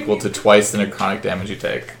points equal to twice the necrotic damage you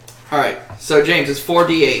take. Alright, so James, it's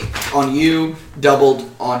 4d8 on you, doubled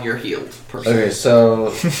on your healed person. Okay, so you You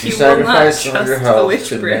will sacrifice not some of your trust the health witch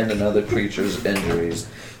to brick. mend another creature's injuries.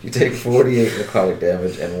 You take 48 necrotic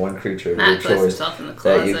damage, and one creature of your Matt puts choice himself in the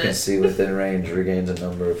that you can closet. see within range regains a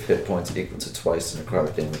number of hit points equal to twice the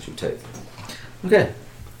necrotic damage you take. Okay.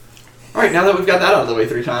 Alright, now that we've got that out of the way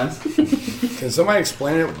 3 times. Can somebody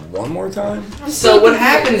explain it one more time? So what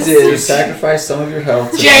happens You is... sacrifice some of your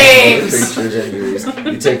health to James! mend another creature's injuries.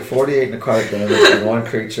 You take 48 necrotic damage, and one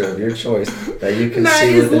creature of your choice that you can Matt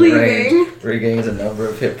see is within leaving. range regains a number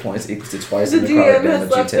of hit points equal to twice The the necrotic DM has damage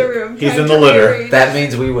you left the take. room. He's Time in to the litter. rearrange. That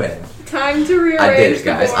means we win. Time to rearrange I did it,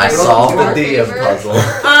 guys. the I board solved in the our DM favor. puzzle.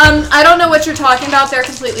 I don't know what you're talking about. They're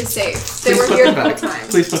completely safe. They Please were put here them the whole back. time.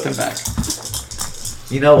 Please put them back.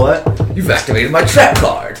 You know what? You've activated my trap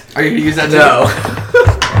card. Are you going to use that too? No.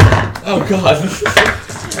 Oh god.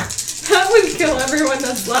 That would kill everyone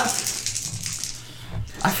that's left.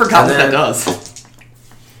 I forgot And what that then- does.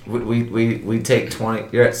 We take 20.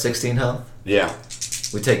 You're at 16 health. Yeah.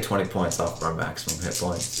 We take 20 points off our maximum hit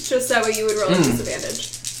points. Just that way you would roll a disadvantage.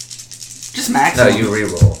 Just No, maximum. you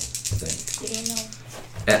reroll. I think.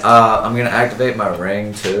 And, I'm gonna activate my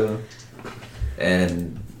ring too,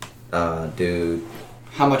 and do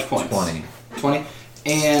How much points? 20. 20?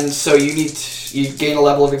 And so you you gain a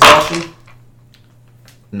level of exhaustion?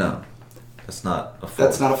 No, that's not a 4.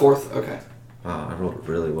 That's not a 4th? Okay. Wow, I rolled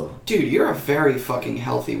really well. Dude, you're a very fucking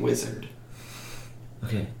healthy wizard.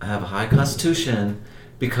 Okay, I have a high constitution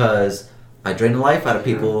because I drained the life out of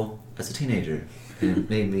people as a teenager, and it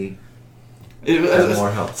made me have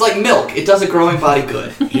more health. It's like milk. It does a growing body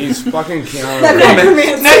good. He's fucking Keanu Necromancy.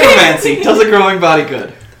 Reeves. Necromancy does a growing body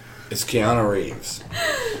good. It's Keanu Reeves.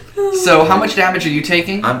 So how much damage are you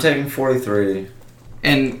taking? I'm taking 43.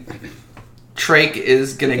 And Trake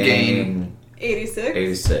is gonna gain... Gaining 86.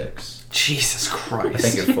 86. Jesus I Christ.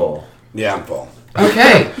 think you're full. Yeah, I'm full.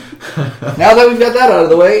 Okay. Now that we've got that out of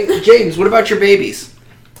the way, James, what about your babies?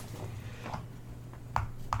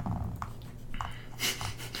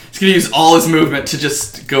 He's gonna use all his movement to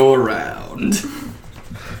just go around.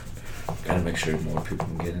 Gotta make sure more people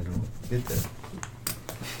can get there.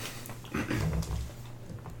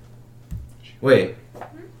 Wait.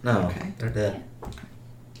 No, Okay. they're dead.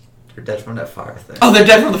 They're dead from that fire thing. Oh, they're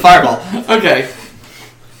dead from the fireball. Okay.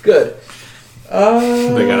 Good.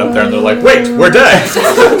 They got up there and they're like, wait, we're dead!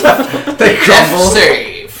 They crumble. Death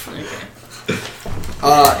save.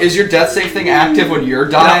 Is your death save thing active when you're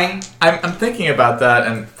dying? I'm thinking about that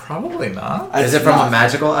and probably not. Is it from a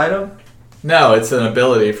magical item? No, it's an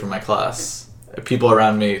ability from my class. People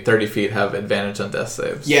around me 30 feet have advantage on death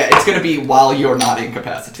saves. Yeah, it's gonna be while you're not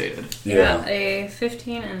incapacitated. Yeah, a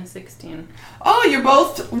 15 and a 16. Oh, you're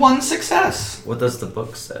both one success. What does the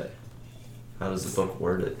book say? How does the book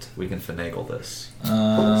word it? We can finagle this.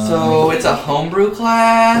 So it's a homebrew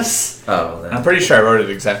class. Oh, then. I'm pretty sure I wrote it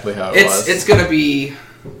exactly how it was. It's gonna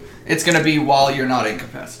be while you're not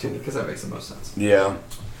incapacitated because that makes the most sense. Yeah.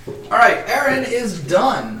 All right, Aaron is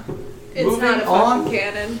done. It's Moving not a on. fucking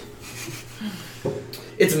cannon.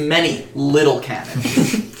 It's many little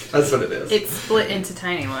cannons. That's what it is. It's split into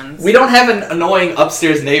tiny ones. We don't have an annoying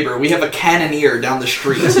upstairs neighbor. We have a cannoneer down the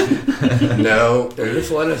street. No, they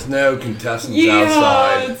just let us know contestants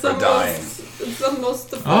outside it's are dying. It's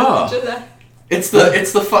almost the Oh. footage of that. It's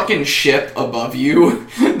the fucking ship above you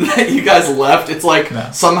that you guys left. It's like No.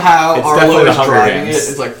 somehow It's Arlo definitely is the Hunger driving Games. it.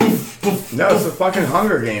 It's like poof, poof. No, it's the fucking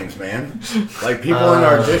Hunger Games, man. Like, people in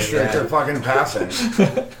our district are fucking passing.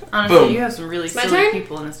 Honestly, Boom. you have some really My silly turn?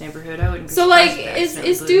 people in this neighborhood. I wouldn't be So surprised like, if they is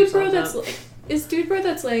accidentally dude blew bro themselves that's up. is dude bro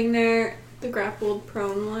that's laying there the grappled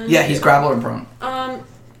prone one? Yeah, he's grappled and prone.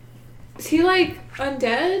 Is he like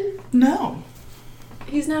undead? No,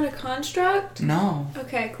 He's not a construct. no.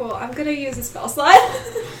 Okay, cool. I'm gonna use a spell slot.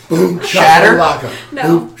 Boom, Shatter? shakalaka. No.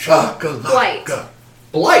 Boom, shakalaka. Blight.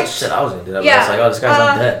 Blight. Shit, I was gonna do that. Yeah, I was like, oh, this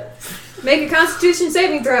guy's undead. Make a Constitution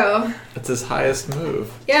saving throw. That's his highest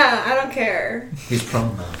move. Yeah, I don't care. He's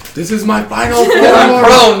prone now. This is my final I'm form.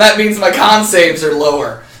 prone. That means my con saves are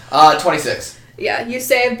lower. 26. Yeah, you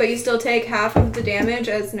save, but you still take half of the damage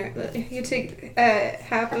as you take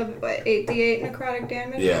half of what 8d8 necrotic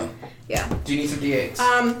damage. Yeah. Yeah. Do you need some d8s?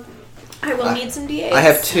 I will need some d8s. I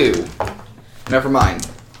have 2. Never mind.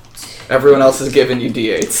 Everyone else has given you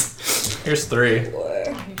d8s. Here's 3. I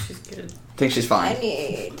think she's good. Think she's I fine.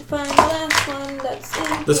 need to find the last one. That's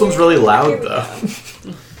in This one's here. really loud, Here we though. go.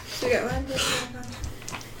 So we got 1, 2, 3,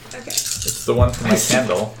 4. Okay. It's the one from my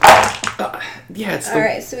candle. Yeah, it's the... All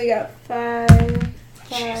right, so we got 5,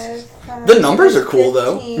 5, The numbers are cool, 15.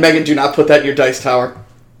 though. Megan, do not put that in your dice tower.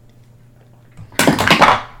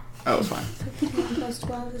 Oh, it's fine. 15 plus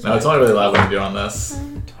 12 is No, it's only really loud when you're doing this.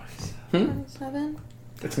 27.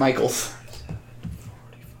 It's Michael's.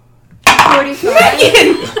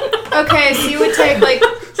 45. Okay, so you would take, like,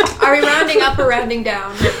 are we rounding up or rounding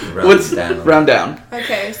down? What's down? round down?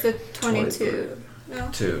 Okay, so 22. No?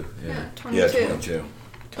 2. Yeah, Yeah. 22. Yeah, 22.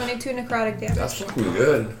 22 necrotic damage. That's pretty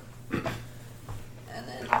good. And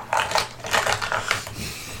then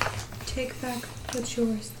take back what's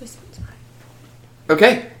yours. This one's mine.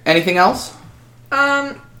 Okay. Anything else?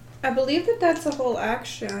 I believe that that's a whole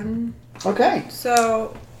action. Okay.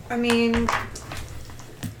 So, I mean,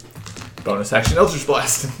 Bonus action Eldritch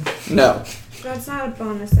Blast. No. that's not a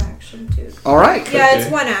bonus action, dude. All right. Yeah, it's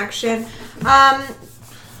one action.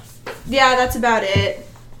 Yeah, that's about it.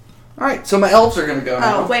 All right. So my elves are gonna go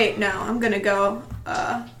now. Oh, wait, no. I'm gonna go,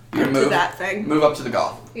 You're up move. to that thing. Move up to the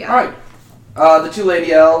golf. Yeah. All right. The two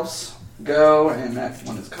lady elves go, and that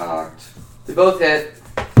one is cocked. They both hit.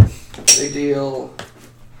 They deal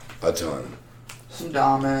A ton. some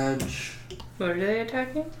damage. What are they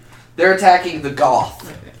attacking? They're attacking the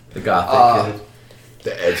goth. The gothic kid.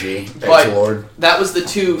 The edgy But- edgelord. That was the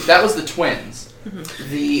two. That was the twins.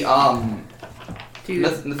 The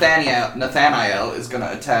Dude. Nathaniel is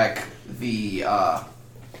gonna attack the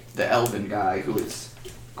elven guy who is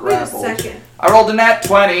Wait a grappled. second. I rolled a nat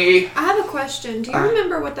 20. I have a question. Do you Uh.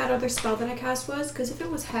 remember what that other spell that I cast was? Because if it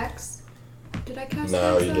was Hex, did I cast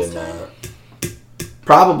No, Hex you last did time? not.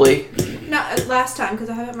 Probably. No, last time, because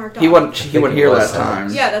I haven't marked off. He wasn't here it was last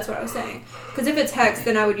time. Yeah, that's what I was saying. Because if it's Hex,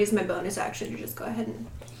 then I would use my bonus action to just go ahead and,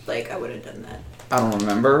 like, I would have done that. I don't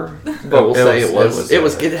remember, but we'll say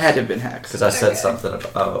it had to have been Hex. Because I said Okay. something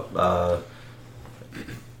about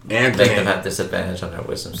And make them have disadvantage on their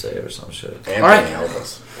wisdom save or some shit. And Alright.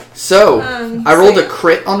 Elvis. So I rolled so a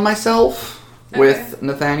crit on myself with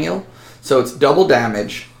Nathaniel, so it's double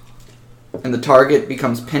damage, and the target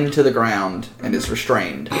becomes pinned to the ground and is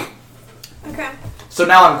restrained. Okay. So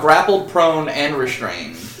now I'm grappled, prone, and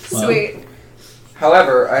restrained. Sweet.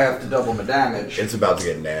 However, I have to double my damage. It's about to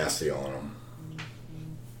get nasty on him.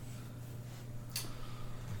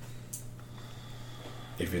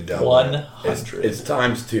 If you double 100. it's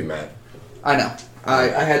times 2, Matt. I know. I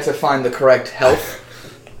had to find the correct health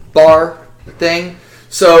bar thing.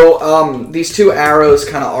 So these two arrows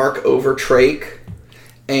kind of arc over Trake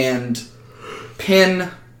and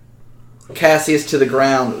pin Cassius to the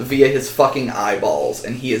ground via his fucking eyeballs,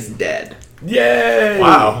 and he is dead. Yay!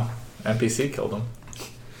 Wow. NPC killed him.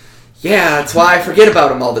 Yeah, that's why I forget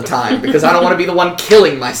about him all the time, because I don't want to be the one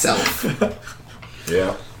killing myself.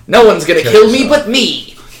 Yeah. No one's gonna Kill kill me yourself. but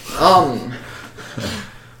me.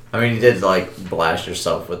 I mean, you did, like, blast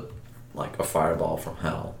yourself with, like, a fireball from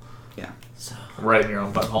hell. Yeah. So, Right in your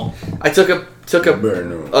own butthole. I took a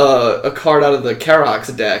Burn. card out of the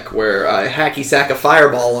Karox deck where I hacky sack a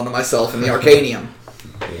fireball onto myself in the Arcanium.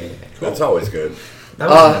 yeah. That's always good. That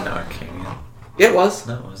wasn't an Arcane. Yeah, it was.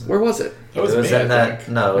 No, it wasn't. Where was it? That was it was me, in I that.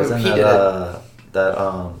 think. No, it was No, in he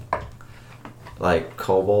that like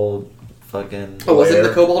kobold fucking. Oh, was it in the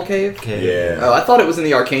Where? Kobold Cave? cave. Yeah. Oh, I thought it was in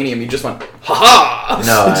the Arcanium. You just went, ha-ha!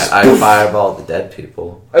 No, I fireballed the dead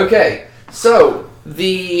people. Okay, so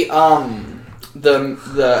the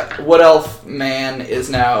Wood Elf man is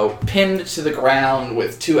now pinned to the ground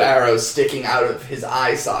with two arrows sticking out of his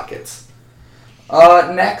eye sockets.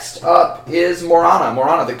 Next up is Morana.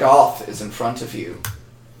 Morana the Goth is in front of you.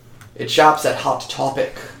 It shops at Hot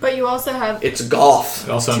Topic. But you also have It's Goth.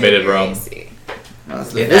 It also invaded Rome. AC.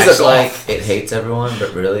 That's the It acts Visigoth. like it hates everyone,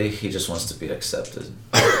 but really, he just wants to be accepted.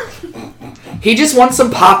 He just wants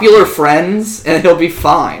some popular friends, and he'll be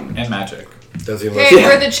fine. And magic. Does he look? Hey, Yeah.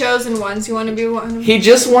 we're the chosen ones. You want to be one? He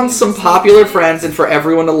just wants some popular friends and for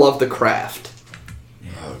everyone to love the craft.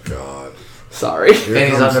 Oh God. Sorry. Here And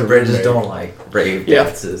he's comes on the bridges, remake. don't like brave Yeah.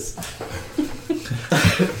 dances.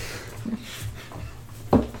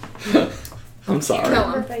 I'm sorry. Kill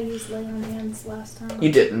remember him. if I used lay on hands last time.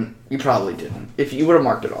 You didn't. You probably didn't. If you would have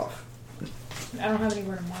marked it off. I don't have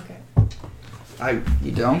anywhere to mark it.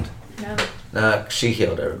 You don't? No. Nah, she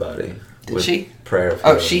healed everybody. Did with she? Prayer of Oh,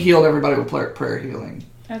 healing. she healed everybody with prayer healing.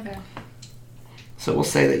 Okay. So we'll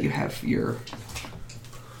say that you have your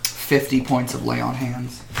 50 points of lay on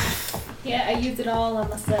hands. Yeah, I used it all on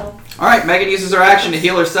myself. All right, Megan uses her action to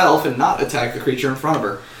heal herself and not attack the creature in front of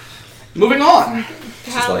her. Moving on.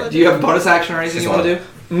 like- Do you have a bonus action or anything She's you want to like-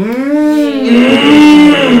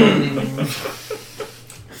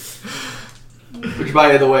 do? Which,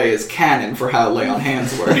 by the way, is canon for how lay on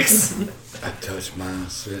hands works. I touch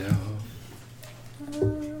myself.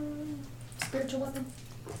 Spiritual weapon.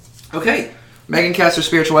 Okay, Megan casts her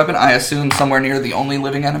spiritual weapon, I assume somewhere near the only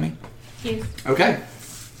living enemy. Yes. Okay.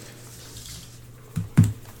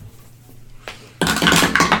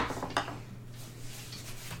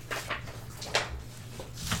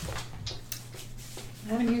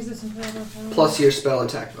 I haven't used this in forever. Plus your spell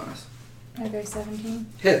attack bonus. Okay, 17.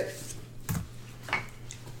 Hit.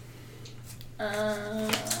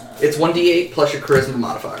 It's 1d8 plus your charisma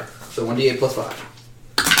modifier. So 1d8 plus 5.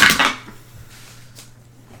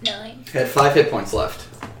 9. Had 5 hit points left.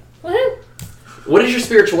 Woohoo! What is your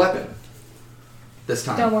spiritual weapon this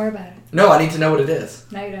time? Don't worry about it. No, I need to know what it is.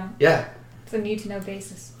 No, you don't. Yeah. It's a need-to-know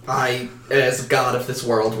basis. I, as god of this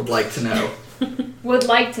world, would like to know. Would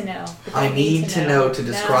like to know. but I don't need to know to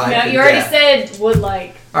describe No, the you already death. said would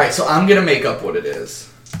like. Alright, so I'm gonna make up what it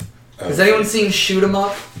is. Has anyone seen Shoot 'em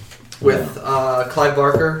Up with Clive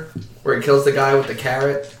Barker, where he kills the guy with the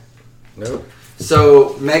carrot? Nope.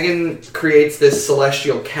 So Megan creates this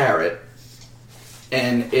celestial carrot,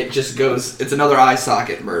 and it just goes. It's another eye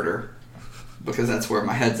socket murder, because that's where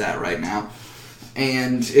my head's at right now.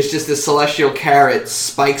 And it's just this celestial carrot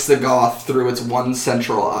spikes the goth through its one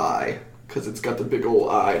central eye, because it's got the big old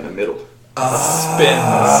eye in the middle. Spins.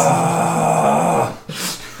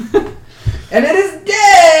 And it is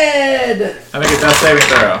dead! I make a death saving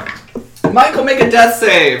throw. Michael, make a death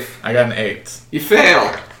save. I got an 8. You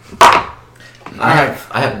fail. I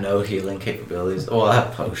have no healing capabilities. Well, I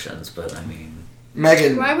have potions, but I mean...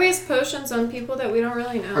 Megan, Why waste potions on people that we don't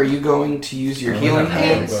really know? are you going to use your I healing don't have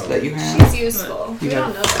hands it. that you have? She's useful. We You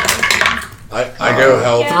don't know that. I go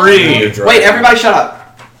help. Yeah. 3. the dragon. Wait, everybody shut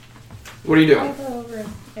up. What are you I'll doing? go over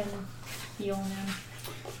and heal him.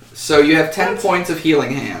 So you have 10 points of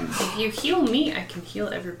healing hands. If you heal me, I can heal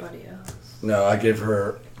everybody else. No, I give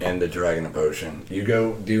her and the dragon a potion. You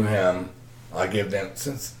go do him. I give them,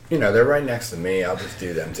 since, they're right next to me, I'll just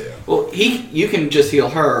do them too. Well, you can just heal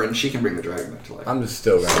her, and she can bring the dragon back to life. I'm just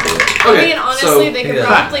still going to do it. I mean, honestly, they could Yeah.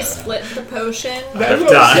 probably split the potion. I've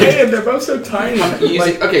died. They're both so tiny.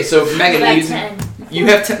 Okay, so Megan, That's used, 10. you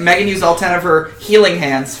have Megan used all 10 of her healing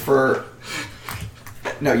hands for.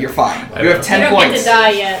 No, you're fine. You have 10 You don't points. get to die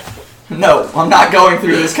yet. No, I'm not going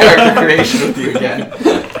through this character creation with you again.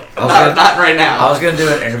 Not right now. I was gonna do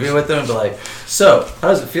an interview with them and be like, so, how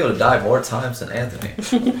does it feel to die more times than Anthony?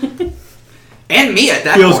 And me at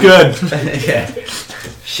that Feels point. good. Yeah.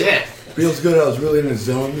 Shit. Feels good. I was really in the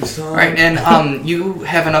zone this time. Alright, and you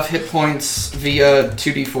have enough hit points via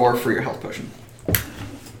 2d4 for your health potion.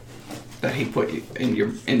 That he put you in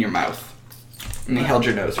your mouth. And he held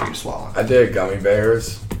your nose for you to swallow. I did gummy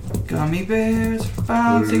bears. Gummy bears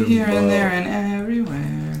bouncing here and there and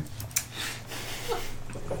everywhere.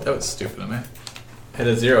 That was stupid of me. I had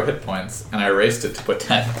a 0 hit points, and I erased it to put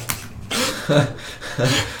 10.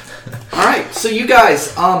 Alright, so you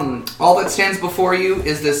guys, all that stands before you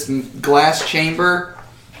is this glass chamber.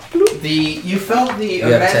 You felt the You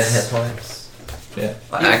have 10 immense... hit points. Yeah.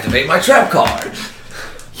 I activate my trap card.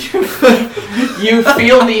 You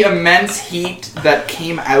feel the immense heat that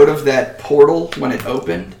came out of that portal when it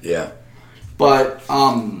opened. Yeah. But,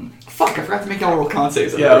 fuck, I forgot to make all roll con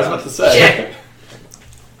saves. Yeah, I was about to say. Shit.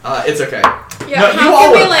 It's okay. Yeah, No, you how all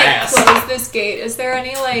can we, would've like, passed. close this gate? Is there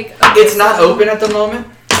any, like... It's not open at the moment.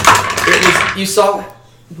 It was, you saw...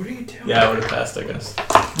 What are you doing? Yeah, I would have passed, I guess.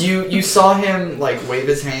 You saw him, like, wave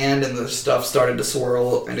his hand and the stuff started to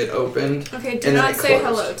swirl and it opened. Okay, do and then not it say closed.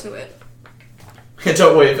 hello to it.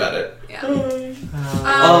 Don't wave at it.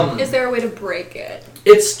 Yeah. Is there a way to break it?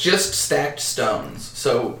 It's just stacked stones,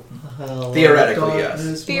 so theoretically,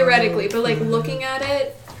 yes. Theoretically, but, like, looking at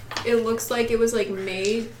it, it looks like it was, like,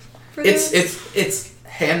 made for this. It's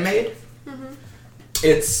handmade.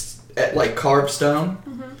 It's like carved stone.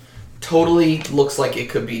 Totally looks like it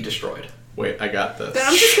could be destroyed. Wait, I got this. Then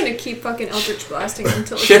I'm just gonna keep fucking Eldritch Blasting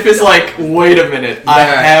until it's Chip is done. like, wait a minute, I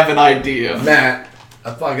Matt. have an idea. Matt,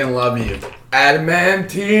 I fucking love you.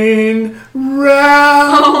 Adamantine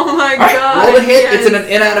round. Oh my Alright, god. roll the hit. yes. It's an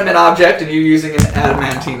inanimate object, and you're using an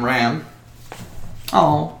adamantine ram.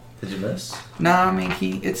 Oh. Did you miss? Nah, I mean,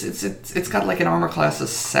 it's got like an armor class of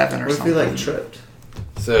 7 or What if something. you like tripped?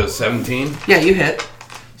 So 17. Yeah, you hit.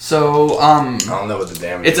 So, I don't know what the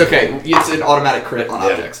damage. it's okay. It's an automatic crit on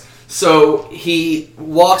Yeah. objects. So he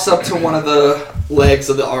walks up to one of the legs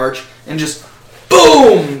of the arch and just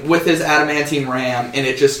boom with his adamantine ram, and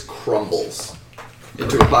it just crumbles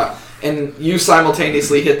into a pile. And you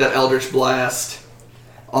simultaneously hit that Eldritch Blast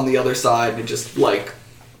on the other side, and it just like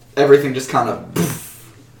everything just kind of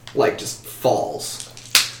like just falls.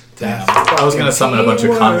 Damn. I was gonna summon a bunch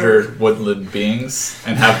of conjured woodland beings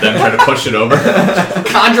and have them try to push it over.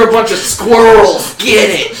 Conjure a bunch of squirrels. Get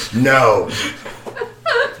it. No.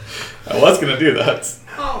 I was gonna do that.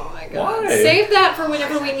 Oh my god. Why? Save that for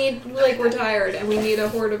whenever we need, like, we're tired and we need a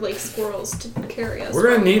horde of, like, squirrels to carry us. We're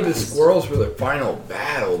gonna while need we the rest. squirrels for the final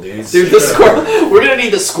battle, dude. Dude, we're gonna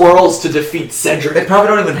need the squirrels to defeat Cedric. They probably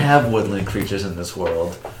don't even have woodland creatures in this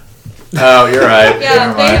world. Oh, you're right. Yeah,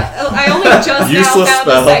 Never mind. I only just now Useless found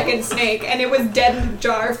spell. the second snake, and it was dead in a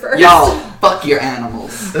jar first. Y'all, fuck your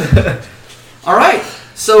animals. Alright,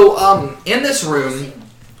 so, in this room,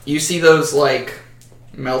 you see those, like,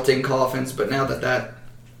 melting coffins, but now that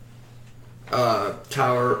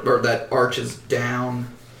tower, or that arch is down,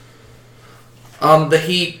 the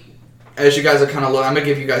heat, as you guys are kind of low, I'm gonna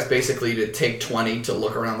give you guys basically to take 20 to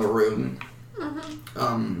look around the room.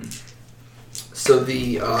 So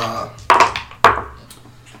the,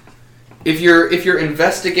 if you're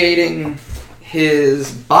investigating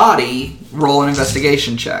his body, roll an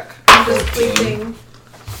investigation check. I'm just pleasing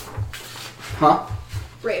Huh?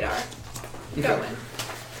 radar. Okay. Going.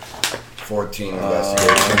 14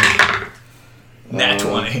 investigation. Nat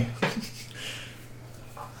 20.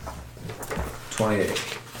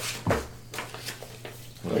 28.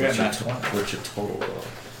 I got nat 20. What's your total roll?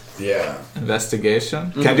 Yeah.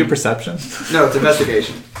 Investigation? Can I do perception? No, it's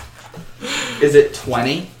investigation. Is it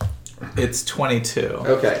 20? It's 22.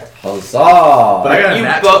 Okay. Huzzah! But I got a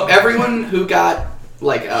nat 20. Everyone who got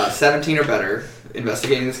like 17 or better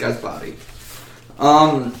investigating this guy's body,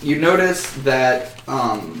 you notice that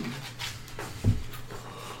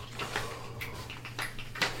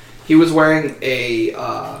he was wearing a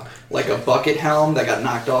like a bucket helm that got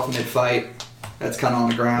knocked off mid-fight. That's kind of on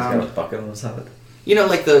the He's got a ground. bucket on his head. You know,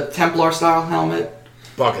 like the Templar style helmet.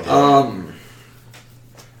 Bucket.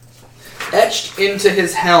 Etched into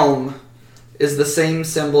his helm is the same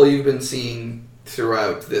symbol you've been seeing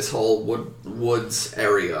throughout this whole woods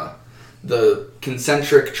area. The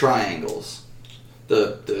concentric triangles.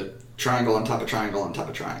 The triangle on top of triangle on top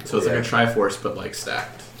of triangle. So it's like a Triforce, but like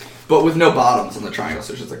stacked. But with no bottoms on the triangle,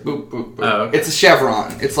 so it's just like boop, boop, boop. Oh, okay. It's a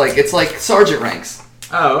chevron. It's like sergeant ranks.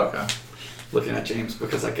 Oh, okay. Looking at James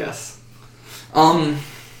because I guess.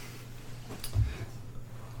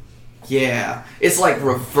 Yeah, it's like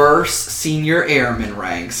reverse senior airman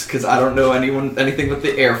ranks because I don't know anything with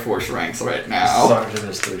the Air Force ranks right now. Sergeant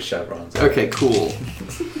has 3 chevrons. Okay, cool.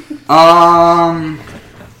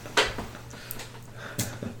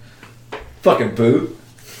 Fucking boot.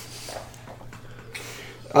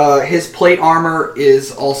 His plate armor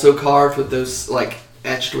is also carved with those, like,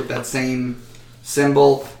 etched with that same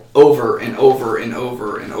symbol over and over and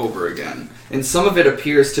over and over again. And some of it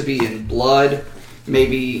appears to be in blood.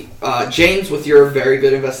 Maybe, James, with your very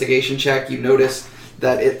good investigation check, you notice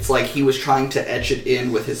that it's like he was trying to etch it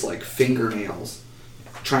in with his, like, fingernails.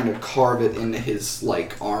 Trying to carve it into his,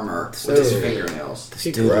 like, armor with his fingernails. This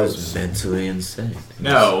dude was mentally insane.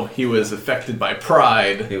 No, he was affected by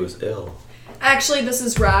pride. He was ill. Actually, this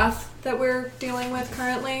is Wrath that we're dealing with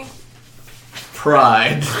currently.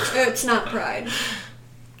 Pride. It's not Pride.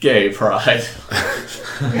 Gay pride.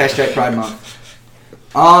 Hashtag Pride Month.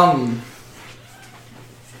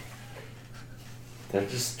 They're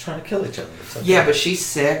just trying to kill each other. It's okay. Yeah, but she's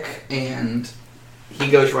sick, and he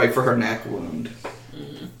goes right for her neck wound.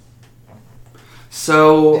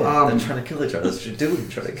 So, Yeah, they're trying to kill each other. That's what you do when you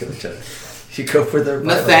try to kill each other. You go for their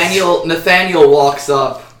violence. Nathaniel walks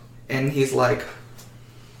up, and he's like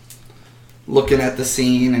looking at the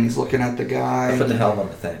scene, and he's looking at the guy. I put the helm on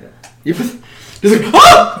Nathaniel. He's like,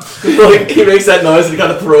 ah! Like, he makes that noise and he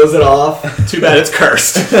kind of throws it off. Too bad it's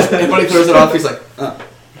cursed. And when he throws it off, he's like,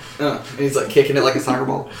 and he's like kicking it like a soccer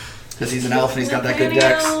ball. Because he's an elf and he's got that good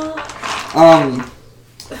dex.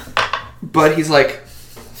 But he's like,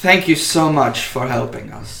 thank you so much for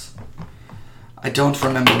helping us. I don't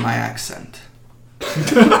remember my accent.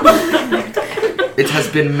 It has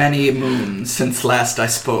been many moons since last I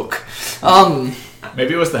spoke.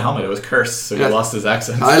 Maybe it was the helmet. It was cursed, so he lost his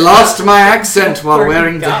accent. I lost my accent while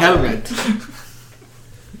wearing the helmet.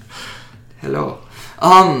 Hello.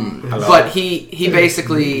 But he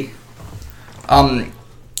basically,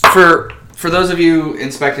 for those of you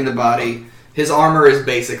inspecting the body, his armor is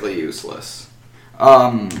basically useless.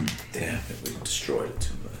 Damn it, we destroyed it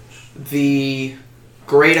too much. The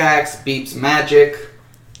great axe beeps magic.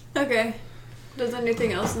 Okay. Does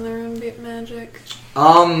anything else in the room beat magic?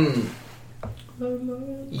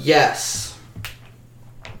 Yes.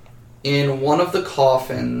 In one of the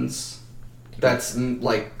coffins, that's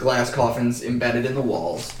like glass coffins embedded in the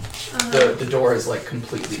walls, the door is like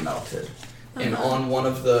completely melted. And on one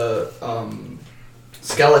of the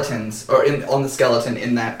skeletons, or on the skeleton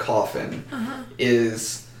in that coffin,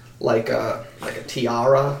 is like a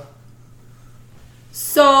tiara.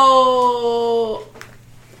 So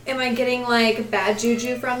Am I getting like bad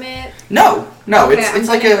juju from it? No, Okay, it's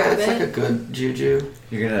like gonna grab a it. good juju.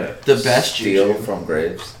 You're gonna The best steal juju. from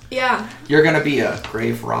graves. Yeah, You're gonna be a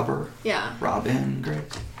grave robber, yeah. Robin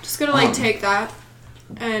Graves. Just gonna like Um, take that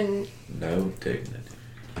and No dignity.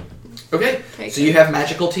 Okay, take so it. you have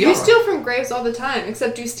magical tiara. You steal from graves all the time,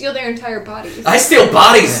 except you steal their entire bodies. I steal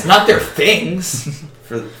bodies, not their things.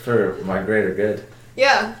 For my greater good.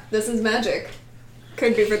 Yeah, this is magic.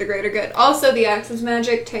 Could be for the greater good. Also, the axe is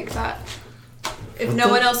magic. Take that. If What no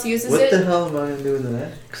the- one else uses What it, the hell am I gonna do with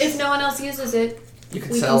that? if no one else uses it, You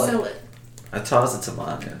can we sell can it. sell it. I toss it to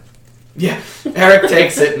Manya. Yeah, Eric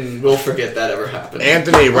takes it, and we'll forget that ever happened.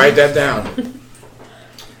 Anthony, write that down.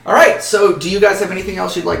 All right. So, do you guys have anything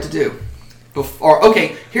else you'd like to do?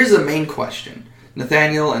 Okay, here's the main question.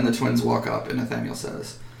 Nathaniel and the twins walk up, and Nathaniel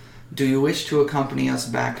says, "Do you wish to accompany us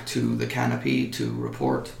back to the canopy to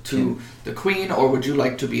report to the queen, or would you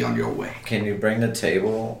like to be on your way?" Can you bring the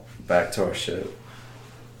table back to our ship?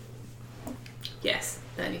 Yes,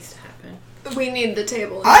 that needs to happen. We need the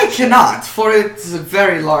table. I cannot, for it's a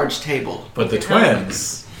very large table. But the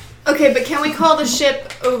twins. Okay, but can we call the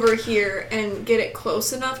ship over here and get it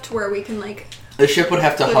close enough to where we can like? The ship would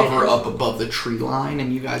have to Put it hover in. up above the tree line,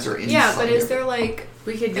 and you guys are inside. Yeah, but is it. there like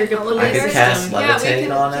We could an rig a pulley elevator? I could cast system. Yeah, we levitate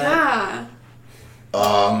can. on it.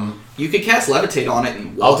 Yeah. You could cast levitate on it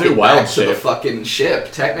and I'll walk do it wild back to the shape. fucking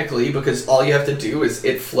ship, technically, because all you have to do is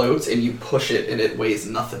it floats and you push it and it weighs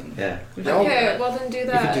nothing. Yeah. Okay, well then do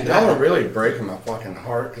that. do That would really break my fucking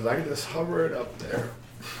heart because I could just hover it up there.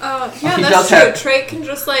 Yeah, He that's does true. have- Trey can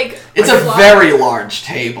just like. It's a fly. very large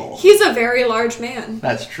table. He's a very large man.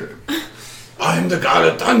 That's true. I'm the god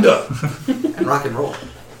of thunder. And rock and roll.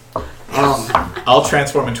 I'll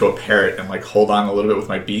transform into a parrot and like hold on a little bit with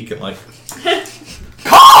my beak and like.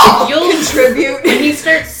 You'll Contribute. when he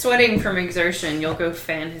starts sweating from exertion, you'll go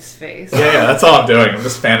fan his face. Yeah, that's all I'm doing. I'm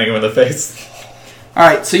just fanning him in the face. All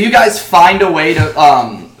right, so you guys find a way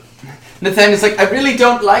to. Nathaniel's like, I really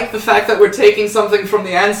don't like the fact that we're taking something from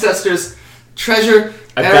the ancestors' treasure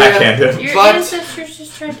I area. backhand him. Your But- ancestors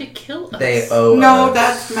just tried to kill us. They owe No,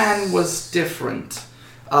 us. that man was different.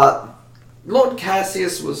 Lord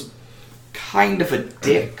Cassius was kind of a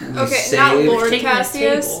dick. Okay, not saved- Lord Taking the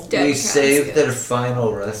Cassius. table. Dead We saved their Cassius.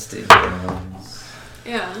 final resting grounds.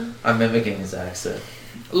 Yeah. I'm mimicking his accent.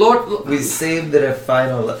 Lord, We saved their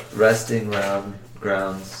final resting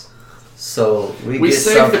grounds. So we We get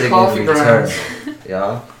saved the something coffee in return. grounds.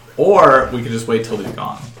 Yeah. Or we could just wait till he's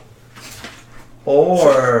gone.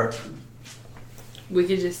 Or We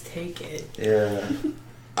could just take it. yeah.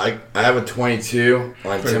 I have a 22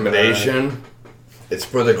 on intimidation. It's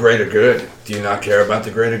for the greater good. Do you not care about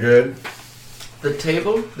the greater good? the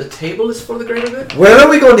table is for the greater good? Where are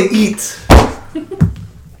we going to eat?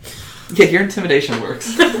 Yeah, your intimidation works.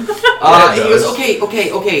 it He goes, does.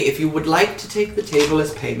 okay, if you would like to take the table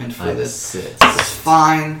as payment for I this, insist. it's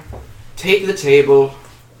fine. Take the table.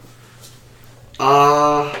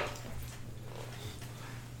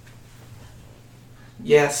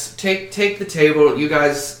 Yes, take the table. You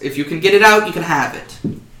guys, if you can get it out, you can have it.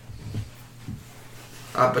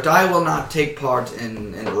 But I will not take part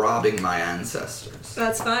in robbing my ancestors.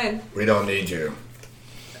 That's fine. We don't need you.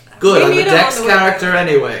 Good, We I'm a need 'em Dex on the way character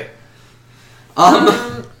anyway.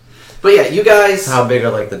 But yeah, you guys, How big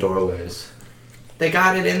are like the doorways? they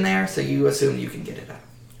got it in there, so you assume you can get it out.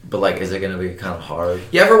 But like, is it gonna be kind of hard?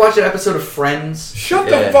 You ever watch an episode of Friends? Shut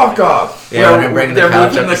Yeah. the fuck up! Yeah, when I'm bringing the they're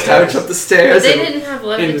couch moving up the the couch stairs. up the stairs. They and, didn't have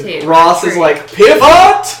and levitate. Ross is like,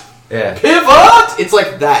 pivot! Yeah. Pivot! It's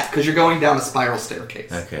like that, because you're going down a spiral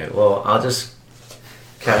staircase. Okay. Well, I'll just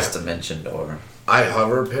cast Dimension Door. I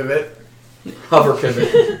hover pivot. Hover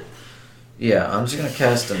pivot. Yeah, I'm just gonna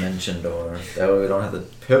cast Dimension Door. That way we don't have to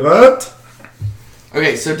pivot.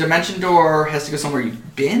 Okay, so Dimension Door has to go somewhere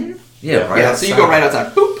you've been? Yeah. Right. yeah, so you go right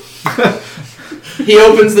outside. Boop! He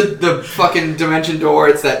opens the fucking Dimension Door.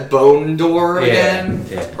 It's that bone door again?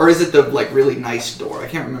 Yeah. Or is it the, like, really nice door? I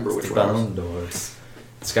can't remember which It's one. it was. bone doors.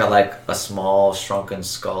 It's got like a small shrunken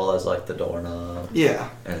skull as like the doorknob, Yeah.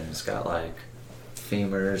 and it's got like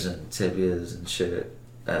femurs and tibias and shit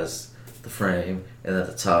as the frame, and at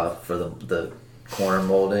the top for the corner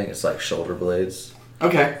molding, it's like shoulder blades.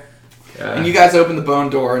 Okay. Yeah. And you guys open the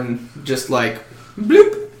bone door and just like,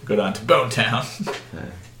 bloop. Go down to Bone Town.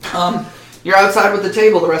 You're outside with the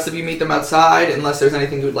table. The rest of you meet them outside, unless there's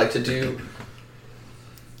anything you would like to do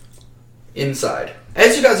inside.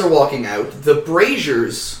 As you guys are walking out, the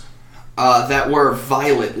braziers that were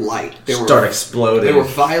violet light. They Start were exploding. they were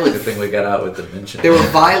violet. Good thing we got out with Dimension. They were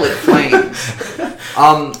violet flames.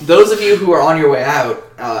 Those of you who are on your way out,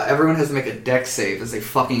 everyone has to make a dex save as they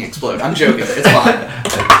fucking explode. I'm joking. It's fine.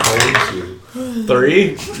 I told you.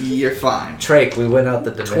 3? You're fine. Trake, we went out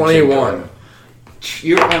the dimension 21. door.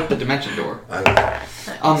 You're out the dimension door.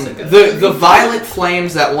 That's a good The violet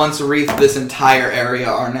flames that once wreathed this entire area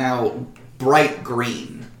are now bright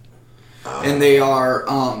green. And they are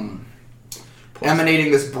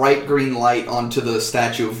emanating this bright green light onto the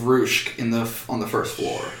statue of Rushk on the first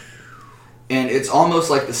floor. And it's almost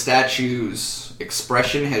like the statue's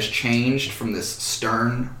expression has changed from this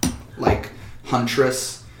stern, like,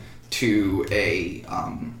 huntress to a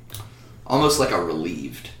almost like a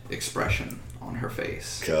relieved expression on her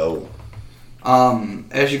face. Go.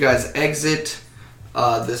 As you guys exit,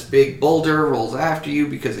 this big boulder rolls after you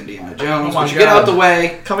because Indiana Jones. Oh my But you get out God. the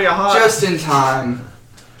way Cover your heart. just in time,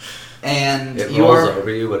 and It rolls you're over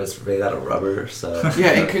you, but it's made out of rubber, so...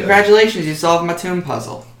 yeah. And congratulations, you solved my tomb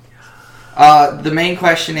puzzle. The main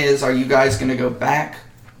question is: are you guys going to go back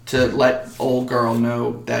to let old girl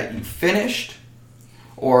know that you finished,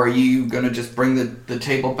 or are you going to just bring the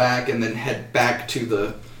table back and then head back to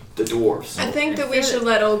the dwarves? I think that we feel should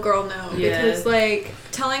let old girl know Yeah. because, like,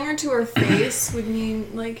 telling her to her face would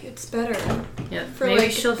mean, like, it's better. Yeah, For, maybe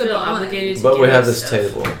like, she'll the feel bond. obligated to But we give have us this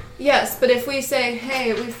stuff. table. Yes, but if we say,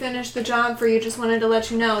 hey, we finished the job for you, just wanted to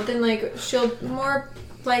let you know, then, like, it's more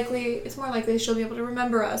likely she'll be able to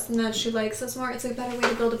remember us and that she likes us more. It's a better way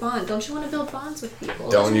to build a bond. Don't you want to build bonds with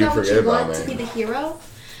people? Don't Isn't you that what forget you about want me. to be the hero?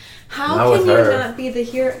 Not How with can you her. not be the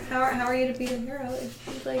hero? How are you to be the hero if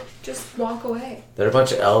you, like, just walk away? There are a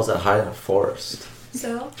bunch of elves that hide in a forest.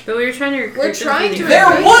 So, But we were trying to recruit We're them trying the to hero. They're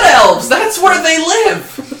Right. wood elves. That's where they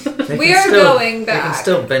live. They we can are still- going They back. can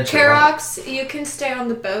still venture out. Karox, you can stay on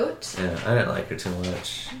the boat, Yeah, I didn't like her too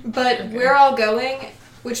much. but we're all going,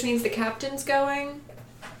 which means the captain's going.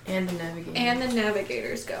 And the navigator. And the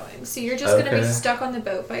navigator's going. So you're just gonna be Okay. stuck on the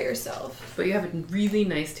boat by yourself. But you have a really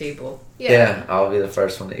nice table. Yeah. I'll be the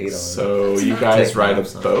first one to eat on it. So That's you fine. guys Take ride a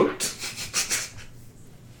naps on it. boat?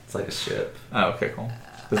 It's like a ship. Oh, okay, cool.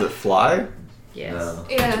 Does it fly? Yes. No.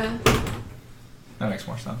 Yeah. That makes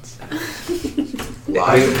more sense.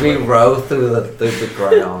 We row through the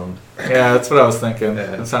ground. Yeah, that's what I was thinking.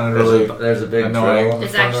 Yeah. It sounded There's really. a, there's a big annoying. drill on the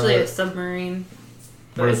It's front actually of a it. submarine.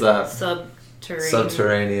 What is that? Subterranean.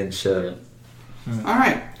 Subterranean ship. All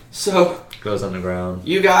right. So Goes underground.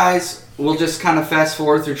 you guys will just kind of fast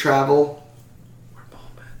forward through travel.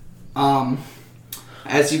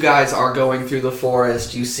 As you guys are going through the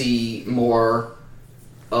forest, you see more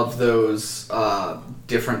of those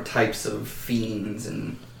different types of fiends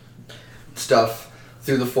and stuff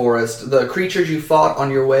through the forest. The creatures you fought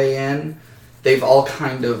on your way in, they've all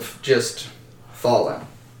kind of just fallen.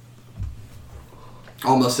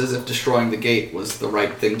 Almost as if destroying the gate was the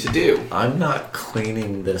right thing to do. I'm not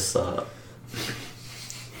cleaning this up.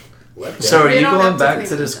 Let So are We you don't have going to back clean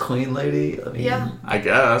to this this up. queen lady? I mean, Yeah. I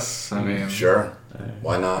guess. I mean, Sure.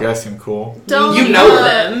 Why not? you guys seem cool. Don't You know her.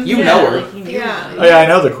 them. You Yeah, know her. like, you know Yeah. them. Oh yeah, I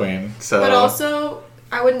know the queen. So. But also,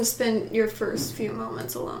 I wouldn't spend your first few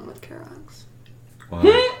moments alone with Karox. wow.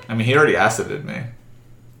 I mean, he already acided me,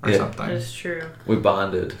 or Yeah. something. That's true. We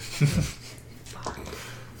bonded.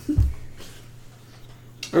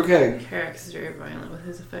 Okay. Karex is very violent with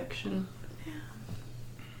his affection.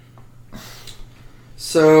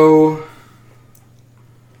 So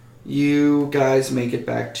you guys make it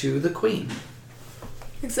back to the queen.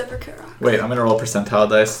 Except for Karox. Wait, I'm gonna roll percentile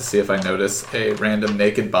dice to see if I notice a random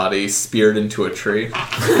naked body speared into a tree.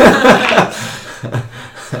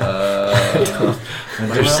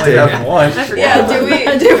 Interesting. I have one. I forgot. Yeah,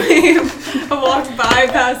 about do we that. walk by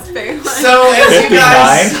past Phelan? So as you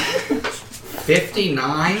guys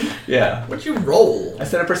 59? 59? Yeah. What'd you roll? I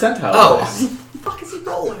said a percentile. Oh, dice. what the fuck is he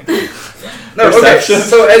rolling? No, okay. Perception.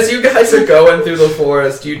 So as you guys are going through the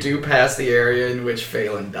forest, you do pass the area in which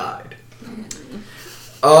Phelan died.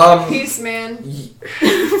 Peace, man.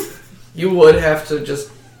 You would have to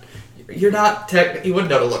just. You're not tech. You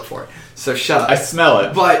wouldn't know to look for it. So shut up. I smell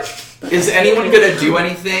it. But is anyone gonna do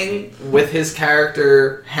anything with his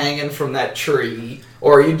character hanging from that tree,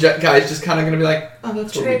 or are you guys just kind of gonna be like, "Oh,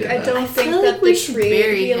 that's what we Trick, did." I then." don't I think feel that like we the should tree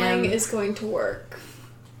bury healing him. is going to work.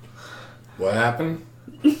 What happened?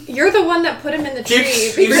 You're the one that put him in the tree. You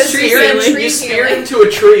because he said tree speared healing. him to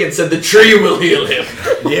a tree and said the tree will heal him.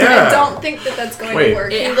 Yeah. I don't think that that's going Wait, to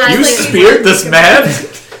work. it He has, was, You like, speared this man?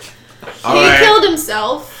 He killed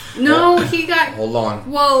himself. No, he got. Hold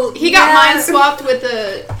on. Well, He got mind swapped with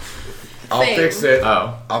the I'll thing. fix it.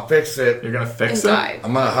 Oh, I'll fix it. you're gonna and fix it? died.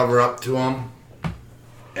 I'm gonna hover up to him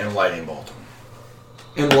and lightning bolt him.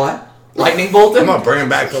 And what? Lightning bolt I'm him? gonna bring him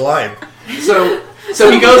back to life. So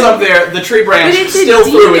he goes up there. The tree branch But it's still a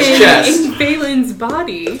through his demon chest. in Phelan's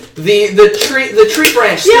body. The tree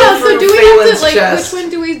branch still Yeah, through so do we Phelan's have to, like, chest. which one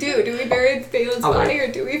do we do? Do we bury Phelan's Oh, wait. body or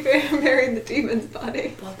do we bury the demon's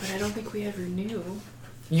body. Well, but I don't think we ever knew.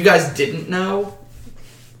 You guys didn't know?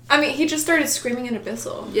 I mean, he just started screaming in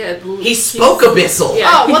Abyssal. Yeah. He spoke Abyssal. Yeah.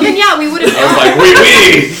 Oh, well then yeah, we would have known. I was like, wee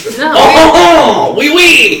wee. No. Oh, oui,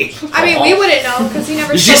 oui. I mean, we wouldn't know because he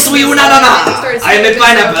never Je spoke suis Abyssal. una nana. He started I am a speaking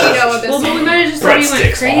pineapple. Abyssal. You know Abyssal. Well, but we might have just thought he went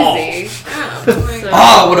Breadsticks. crazy. Oh,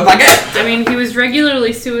 Oh, what if I get? I mean, he was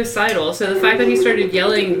regularly suicidal, so the fact that he started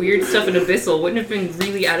yelling weird stuff in Abyssal wouldn't have been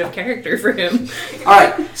really out of character for him.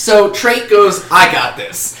 Alright, so Trait goes, I got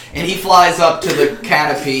this. And he flies up to the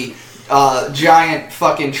canopy, giant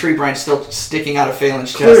fucking tree branch still sticking out of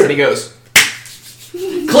Phelan's chest, and he goes,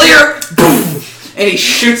 clear! Boom! And he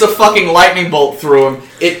shoots a fucking lightning bolt through him.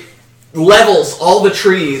 It levels all the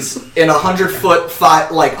trees in 100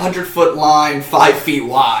 foot line, 5 feet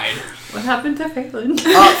wide. What happened to Phelan?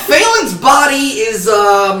 Phelan's body is,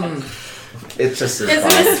 It's just his It's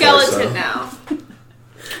body in a skeleton torso. now.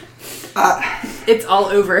 It's all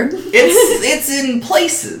over. it's in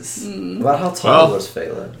places. About how tall Well, was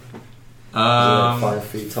Phelan? Was he 5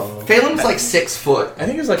 feet tall? Phelan's like 6 foot. I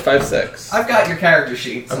think he was like 5'6". I've got your character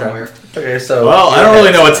sheet somewhere. Okay, so Well, I don't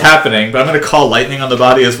really know what's happening, but I'm gonna call lightning on the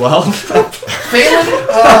body as well.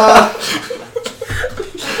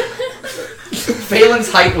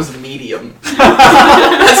 Phelan's height was medium.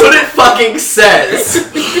 That's what it fucking says.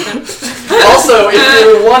 Also, if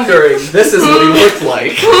you were wondering, this is what he looked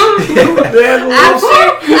like.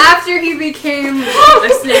 After he became a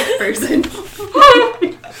snake person.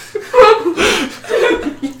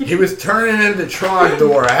 He was turning into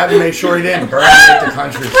Trogdor. I had to make sure he didn't burn at the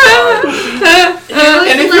countryside.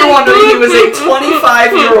 And if you're wondering, he was a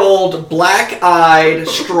 25-year-old, black-eyed,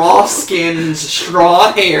 straw-skinned,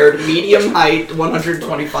 straw-haired, medium height,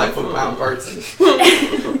 125-foot-pound person.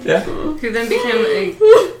 Yeah. Who then became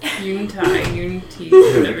a Unity,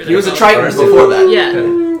 whatever He was a they're Triton before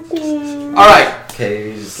that. called. Yeah. Alright,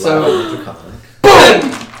 K's So- comic.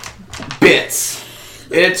 boom! Bits.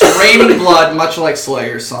 It's raining blood, much like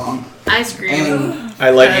Slayer's song. I scream. And, I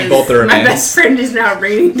lightning bolt the My remains. best friend is now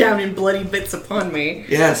raining down in bloody bits upon me.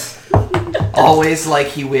 yes. Always like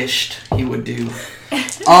he wished he would do.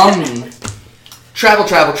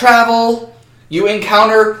 Travel. You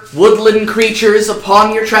encounter woodland creatures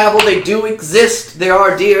upon your travel. They do exist. There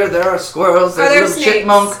are deer, there are squirrels, Are there's a there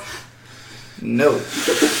little snakes? chipmunk. No.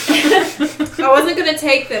 I wasn't gonna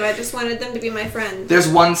take them. I just wanted them to be my friend. There's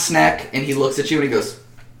one snack, and he looks at you and he goes,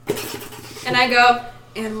 And I go,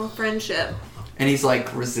 animal friendship. and he's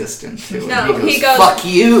like resistant to it. No, he he goes, fuck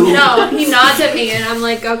you. No, he nods at me, and I'm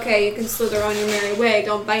like, okay, you can slither on your merry way.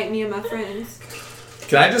 Don't bite me and my friends.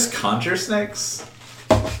 Can I just conjure snakes?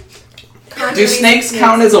 Do snakes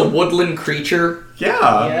count as a woodland creature?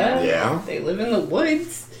 Yeah. Yeah. They live in the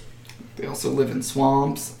woods. They also live in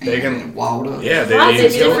swamps and They can- in wilder. Yeah, Lots they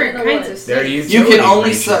of use different kinds of They're snakes. You can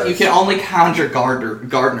utility only creatures. conjure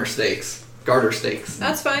garter snakes. Garter snakes.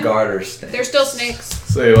 That's fine. Garter snake. They're still snakes.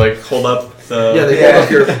 So you like hold up the. Yeah, they Yeah.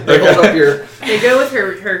 hold up your They go with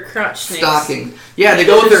her crotch snakes. stocking. Yeah, they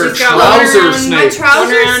go with their She's got one trouser around- My snakes. One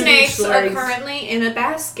trouser around snakes each are leg. currently in a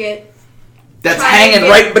basket, That's trying to hanging get-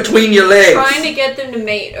 right between your legs. trying to get them to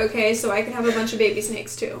mate. Okay, so I can have a bunch of baby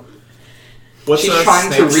snakes too. What's She's the trying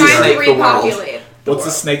to snake's Resnake Trying to the world. repopulate. What's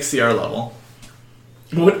the snake CR level?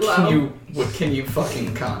 What Low. can you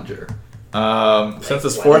fucking conjure? Since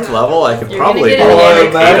it's 4th level, I could You're probably gonna get do an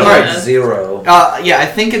like automatic 8 of Alright. them. 0. Yeah, I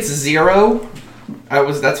think it's 0.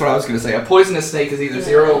 That's what I was gonna say. A poisonous snake is either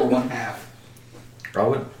 0 or 1/2. I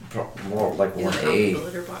would more like In 1/8. the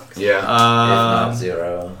litter box. Yeah. If not Um,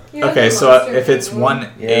 0. Yeah, okay, the so monster if it's thing.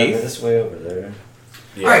 1/8, Yeah, this way over there.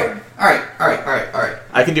 Yeah. Alright.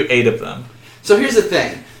 I can do 8 of them. So here's the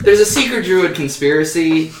thing. There's a secret druid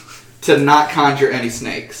conspiracy to not conjure any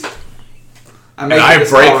snakes. I'm And making I this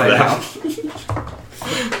break call right them. now.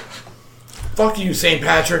 Fuck you, St.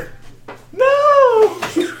 Patrick. No!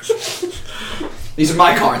 These are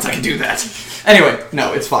my cards. I can do that. Anyway,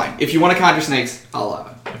 no, it's fine. If you want to conjure snakes, I'll allow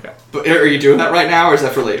it. Okay. But are you doing that right now, or is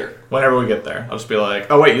that for later? Whenever we get there, I'll just be like,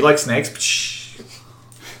 oh wait, you like snakes? Psh.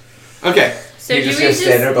 Okay. So You're do just we gonna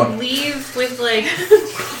stand there just going- leave with like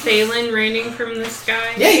Phelan raining from the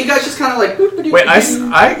sky? Yeah, you guys just kind of like. Wait,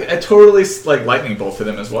 I totally like lightning bolted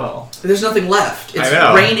him as well. There's nothing left. It's I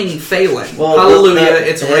know. raining Phelan. Well, Hallelujah!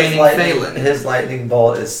 It's his raining Phelan. His lightning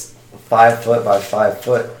bolt is 5 foot by 5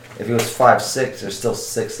 foot. If he was 5'6", there's still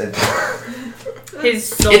 6 inches. His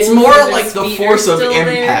soul It's more and like his the feet force are of still there.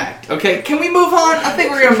 impact. Okay, can we move on? I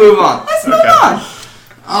think we're gonna move on. Let's move Okay. on.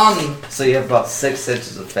 So you have about 6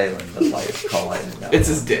 inches of Phelan to light, call lightning down. It's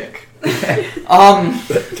his dick.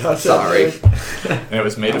 Sorry. And it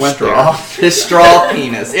was made of Went straw. there. His straw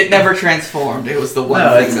penis. It never transformed. It was the one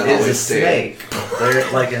No, thing it's, that it's a always stayed. snake.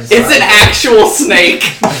 They're like inside. It's an actual snake.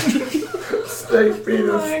 Snake penis.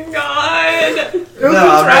 Oh my god. It was No, a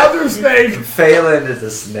I'm not- trouser snake. Phelan is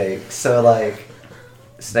a snake, so like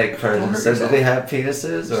snake person. So do they have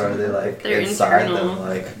penises, or are they like They're inside internal. them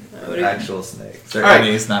like would- actual snakes? They're Alright.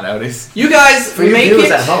 innies, not outies. You guys For you make viewers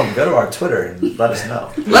it. at home, go to our Twitter and let us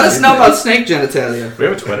know. Let us know about snake genitalia. We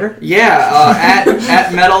have a Twitter? Yeah,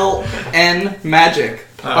 at Metal N Magic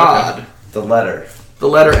Pod. The letter. The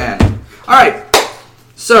letter N. Alright.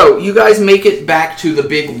 So, you guys make it back to the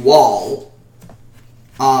big wall.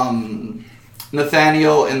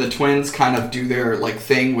 Nathaniel and the twins kind of do their like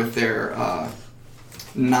thing with their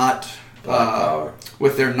not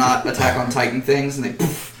Attack on Titan things, and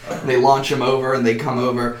they launch them over, and they come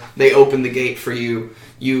over. They open the gate for you.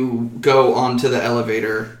 You go onto the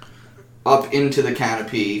elevator, up into the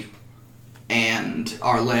canopy, and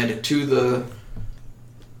are led to the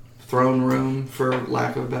throne room, for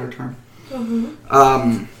lack of a better term.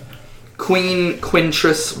 Queen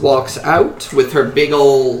Quintress walks out with her big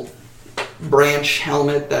old branch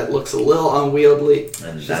helmet that looks a little unwieldy.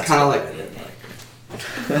 And She's that's kind of why like I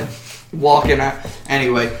didn't like walking out.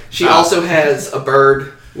 Anyway, she also has a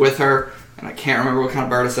bird with her, and I can't remember what kind of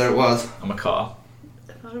bird I said it was. A macaw.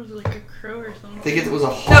 I thought it was like a crow or I something. think it was a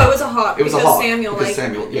hawk. No, it was a hawk. It was a because hawk, Samuel, because like,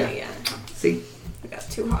 Samuel, yeah. See? We got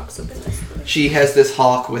 2 hawks up in this. She has this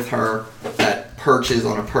hawk with her that perches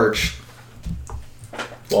on a perch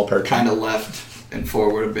Wall perch. kind of left and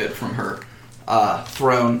forward a bit from her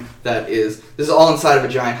throne. This is all inside of a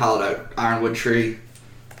giant hollowed out ironwood tree.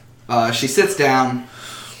 She sits down,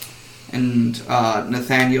 and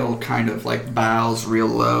Nathaniel kind of like bows real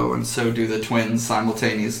low, and so do the twins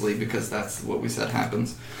simultaneously, because that's what we said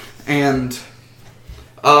happens. And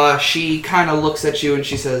she kind of looks at you and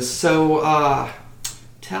she says, "So,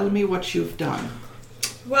 tell me what you've done."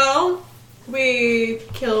 Well, we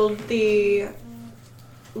killed the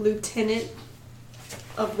Lieutenant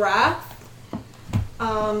of Wrath.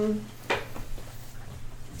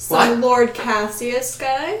 Some Lord Cassius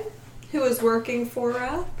guy who was working for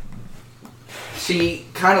Wrath. She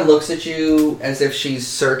kind of looks at you as if she's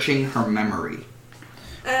searching her memory.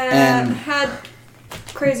 And- Had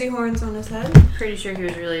crazy horns on his head. Pretty sure he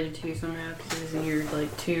was related to you somehow because he was in your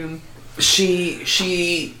like tomb.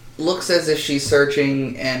 She looks as if she's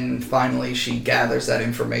searching, and finally she gathers that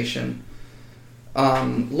information.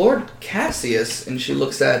 Lord Cassius, and she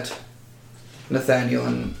looks at Nathaniel,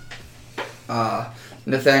 and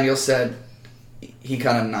Nathaniel said, he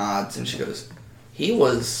kind of nods, and she goes, "He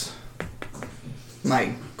was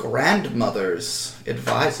my grandmother's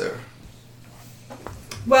advisor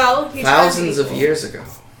Well, he's thousands of years ago."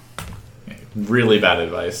 Really bad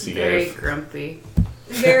advice you Very gave. grumpy.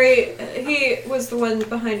 He was the one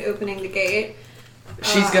behind opening the gate.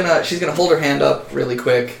 She's gonna hold her hand up really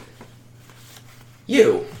quick.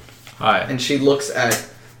 You. Hi. And she looks at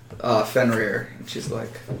Fenrir, and she's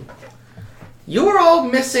like, "You're all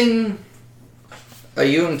missing a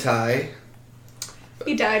Yuntai."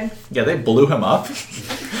 He died. Yeah, they blew him up.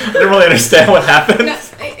 I don't really understand what happened. No,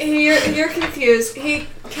 you're confused. He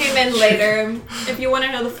came in later. If you want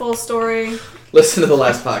to know the full story, Listen to the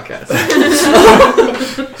last podcast.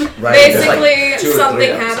 Right, basically there's like 2 or 3 something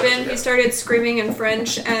episodes, happened. yeah. He started screaming in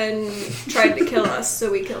French and tried to kill us, so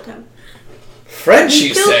we killed him. French,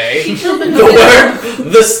 you killed- say? he killed The him.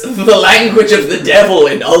 word, the language of the devil,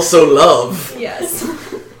 and also love. Yes.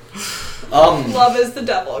 Um. Love is the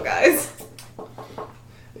devil, guys.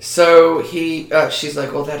 So she's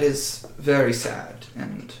like, "Well, that is very sad."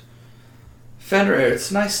 And Fenrir, it's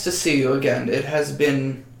nice to see you again. It has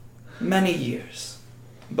been many years,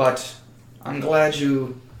 but I'm glad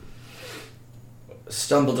you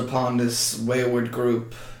stumbled upon this wayward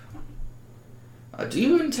group. Do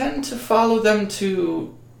you intend to follow them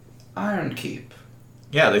to Ironkeep?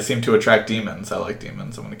 Yeah, they seem to attract demons. I like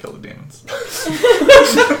demons. I'm gonna kill the demons.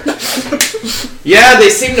 Yeah, they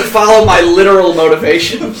seem to follow my literal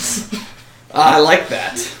motivations. I like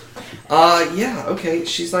that. Yeah, okay.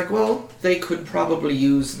 She's like, well, they could probably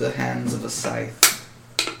use the hands of a scythe.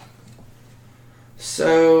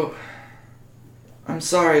 So, I'm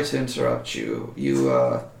sorry to interrupt you. You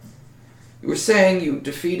were saying you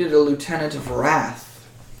defeated a lieutenant of Wrath.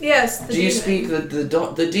 Yes. The Do you demon. speak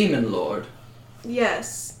the demon lord?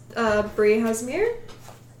 Yes. Bree Hasmir?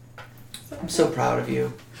 I'm so proud of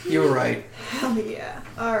you. You were right. Hell yeah.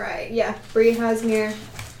 Alright, yeah. Bree Hasmir.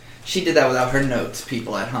 She did that without her notes,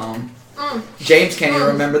 people at home. James can't even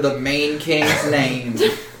remember the main king's name.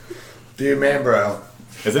 Do you man, bro?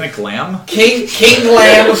 Isn't it Glam? King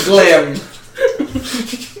Lamb of Glim.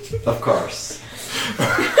 Of course.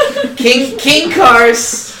 King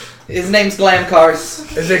Cars. His name's Glam Cars.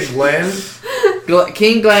 Is it Glenn?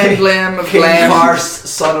 King Glam of King Glam. Cars,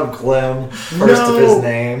 son of Glim, first of his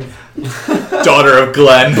name. Daughter of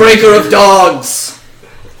Glenn. Breaker of dogs.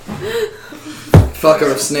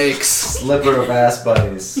 Fucker of snakes. Slipper of ass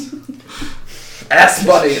bunnies. Ass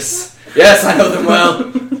bunnies. Yes, I know them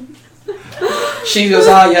well. She goes,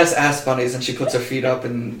 yes, ass bunnies, and she puts her feet up,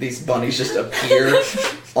 and these bunnies just appear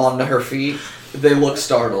onto her feet. They look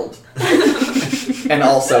startled. And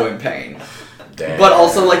also in pain. Damn. But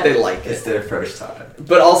also like they like It's it. their first time.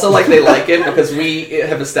 But also like they like it because we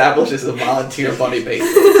have established this as a volunteer bunny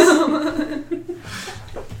basis.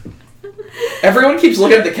 Everyone keeps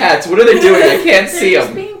looking at the cats. What are they doing? I can't see They're just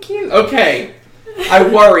them. being cute. Okay. I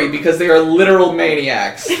worry because they are literal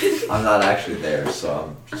maniacs. I'm not actually there,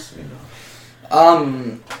 so I'm just,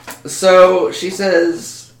 So she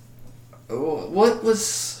says, what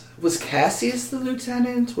was Cassius the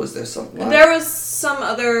lieutenant? Was there some... what? There was some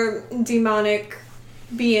other demonic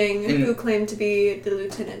being In- who claimed to be the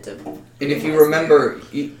lieutenant of... And if you remember,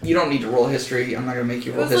 you don't need to roll history. I'm not going to make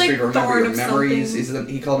you roll It was history like to remember Thorn your of memories.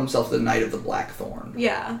 something. He called himself the Knight of the Blackthorn.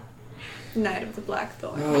 Yeah. Knight of the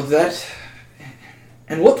Blackthorn. Oh, that...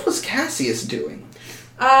 And what was Cassius doing?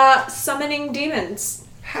 Summoning demons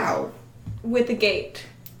How? with a gate.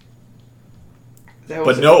 That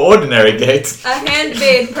But no ordinary gate. A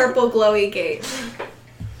hand-made purple glowy gate.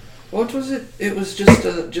 What was it? It was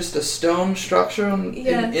just a stone structure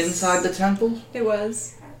Yes. inside the temple? It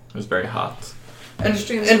was. It was very hot. And,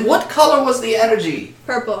 Extremely. and what color was the energy?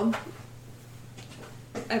 Purple.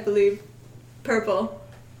 I believe. Purple.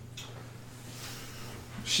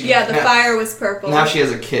 Yeah, the fire was purple. Now she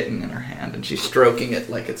has a kitten in her hand and she's stroking it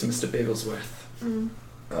like it's Mr. Bigglesworth.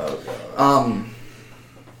 Oh, God.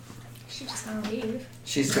 She's just gonna leave.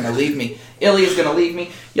 She's gonna leave me. Illy is gonna leave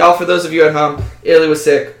me. Y'all, for those of you at home, Illy was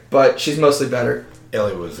sick, but she's mostly better.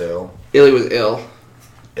 Ellie was ill. Illy was ill.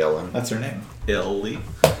 Ellen. That's her name. Illy.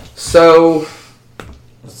 So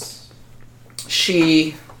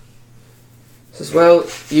she says, well,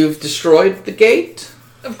 you've destroyed the gate?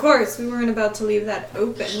 Of course, we weren't about to leave that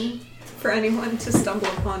open for anyone to stumble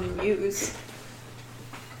upon and use.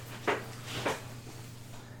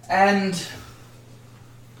 And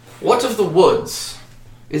what of the woods?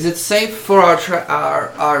 Is it safe for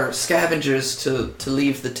our scavengers to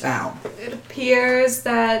leave the town? It appears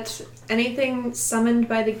that anything summoned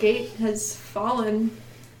by the gate has fallen.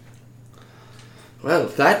 Well,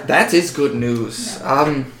 that is good news.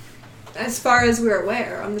 As far as we're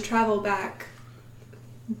aware, on the travel back,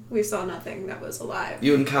 we saw nothing that was alive.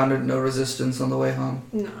 You encountered no resistance on the way home?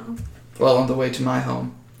 No. Well, on the way to my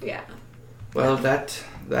home. Yeah. Well, that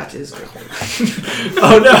is good news.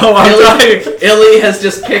 Oh no, I'm dying. Illy has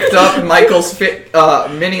just picked up Michael's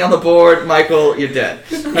mini on the board. Michael, you're dead.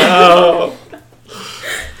 No.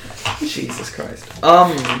 Jesus Christ.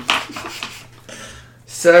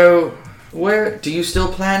 So, where do you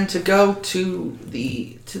still plan to go to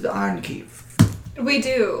the Iron Keep? We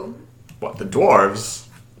do. What, the dwarves?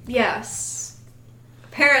 Yes.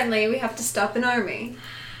 Apparently, we have to stop an army.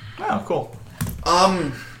 Oh, cool.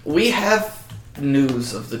 We have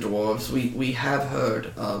news of the dwarves. We have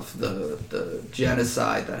heard of the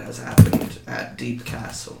genocide that has happened at Deep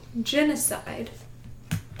Castle. Genocide.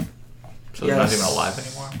 So they're not Yes. even alive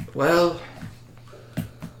anymore? Well,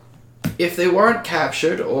 if they weren't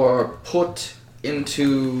captured or put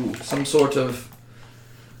into some sort of...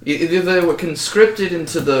 Either they were conscripted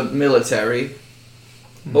into the military,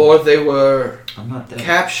 or they were I'm not there.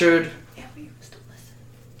 captured... Yeah, we used to listen.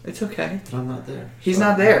 It's okay. But I'm not there. He's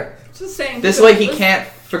not there. Just saying. This way he can't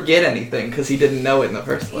forget anything because he didn't know it in the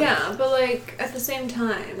first place. Yeah, but like, at the same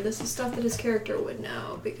time, this is stuff that his character would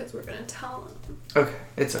know because we're gonna tell him. Okay,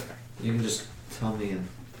 it's okay. You can just tell me in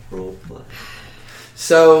roleplay.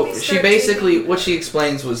 So We she start basically, taking- what she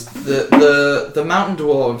explains was the mountain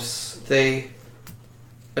dwarves, they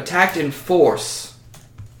attacked in force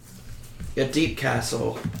at Deep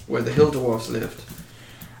Castle where the hill dwarves lived.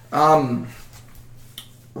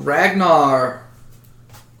 Ragnar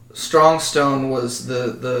Strongstone was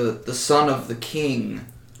the son of the king,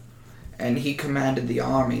 and he commanded the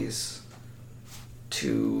armies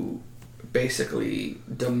to basically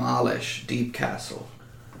demolish Deep Castle.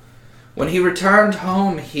 When he returned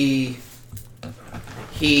home, he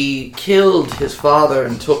killed his father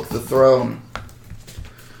and took the throne.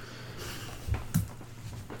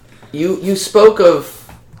 You spoke of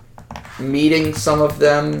meeting some of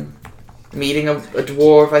them meeting a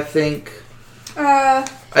dwarf, I think. Uh,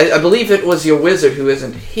 I believe it was your wizard who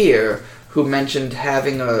isn't here who mentioned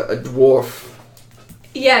having a dwarf.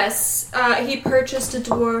 yes. He purchased a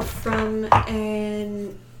dwarf from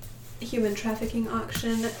an human trafficking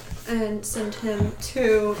auction and sent him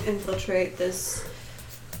to infiltrate this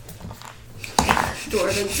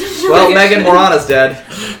dwarven situation. Well, Megan Morana's dead.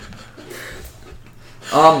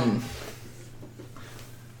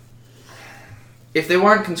 If they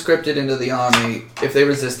weren't conscripted into the army, if they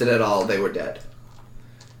resisted at all, they were dead.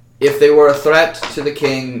 If they were a threat to the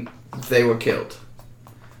king, they were killed.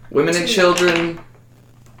 Women and children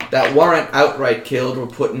that weren't outright killed were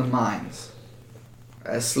put in the mines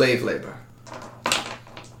as slave labor.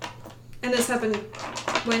 And this happened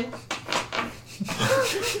when?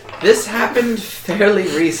 This happened fairly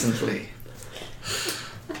recently.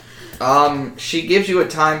 She gives you a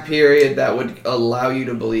time period that would allow you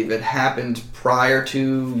to believe it happened prior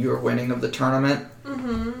to your winning of the tournament,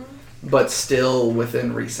 but still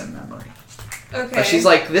within recent memory. Okay. She's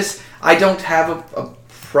like, this, I don't have a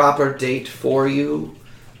proper date for you,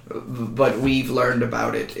 but we've learned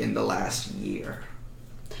about it in the last year.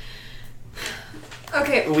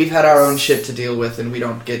 Okay. We've had our own shit to deal with, and we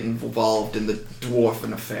don't get involved in the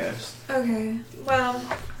dwarven affairs. Okay. Well,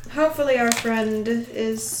 hopefully our friend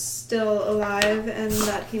is still alive and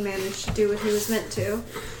that he managed to do what he was meant to.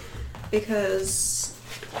 Because,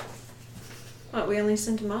 well, we only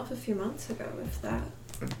sent him off a few months ago, if that.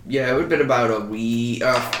 Yeah, it would have been about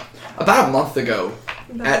about a month ago,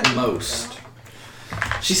 at most.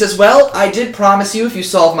 She says, well, I did promise you if you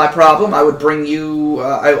solve my problem, I would bring you,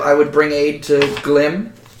 I would bring aid to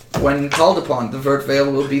Glim when called upon. The Vert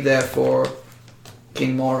Vale will be there for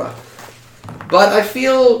King Mora. But I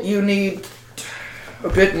feel you need a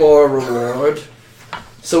bit more reward.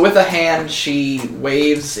 So with a hand, she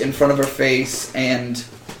waves in front of her face and,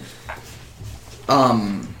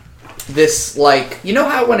 this, like, you know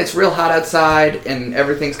how when it's real hot outside and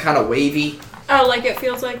everything's kind of wavy? Oh, like it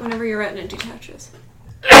feels like whenever your retina detaches.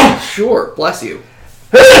 Sure, bless you.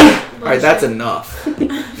 Alright, that's enough.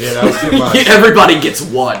 Yeah, that was too much. Everybody gets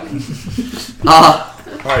one.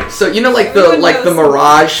 Alright. So you know, like the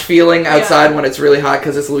mirage feeling outside when it's really hot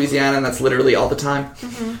because it's Louisiana and that's literally all the time.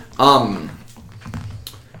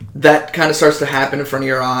 That kind of starts to happen in front of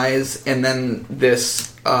your eyes, and then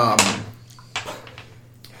this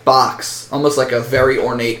box, almost like a very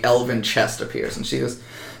ornate elven chest, appears, and she goes,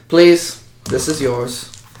 "Please, this is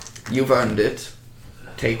yours. You've earned it.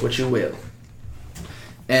 Take what you will."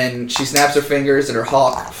 And she snaps her fingers, and her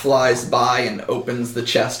hawk flies by and opens the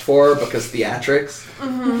chest for her because theatrics.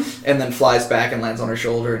 And then flies back and lands on her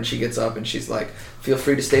shoulder, and she gets up and she's like, "Feel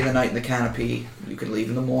free to stay the night in the canopy. You can leave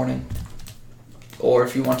in the morning. Or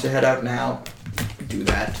if you want to head out now, do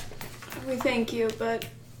that." We thank you, but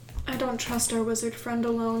I don't trust our wizard friend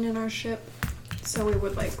alone in our ship, so we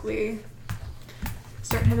would likely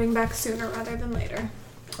start heading back sooner rather than later.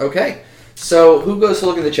 Okay. So, who goes to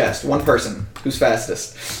look in the chest? One person. Who's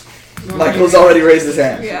fastest? Michael's already raised his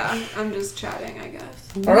hand. Yeah, I'm just chatting, I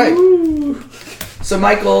guess. Alright. So,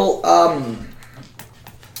 Michael,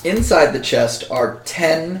 inside the chest are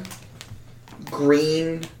 10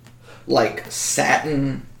 green, like,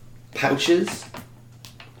 satin pouches,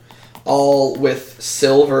 all with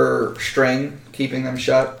silver string keeping them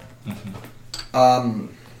shut.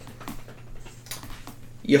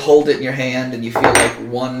 You hold it in your hand and you feel like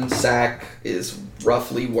one sack is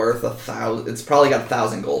roughly worth 1,000. It's probably got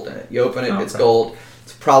 1,000 gold in it. You open it, it's gold.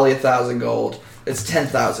 It's probably 1,000 gold. It's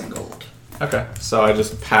 10,000 gold. Okay, so I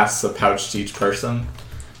just pass the pouch to each person.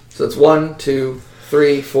 So it's 1, 2,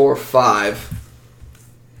 3, 4, 5.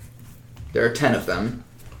 There are 10 of them.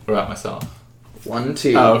 What about myself? 1,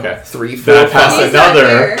 2, Oh, okay. 3, 4, Then I pass 5.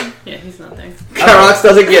 another. Yeah, he's not there. Karox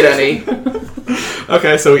doesn't get any.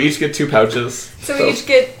 Okay, so we each get 2 pouches. So we each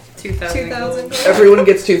get 2,000 gold. Everyone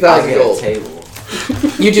gets I 2,000 get a gold. table.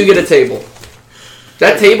 You do get a table.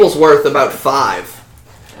 That table's worth about 5.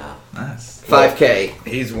 Nice. 5k.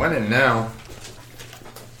 He's winning now.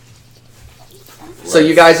 So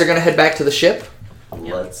you guys are going to head back to the ship?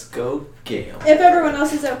 Let's go, Gale. If everyone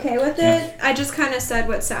else is okay with it, I just kind of said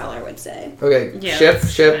what Salar would say. Okay. Yeah,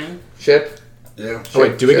 Ship. Yeah. Oh,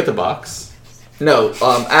 wait, do we Ship. get the box? No,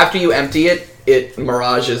 after you empty it, it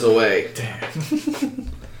mirages away.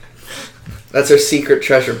 Damn. That's her secret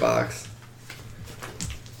treasure box.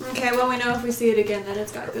 Okay, well we know if we see it again that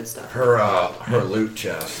it's got good stuff. Her loot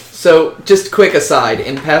chest. So, just quick aside,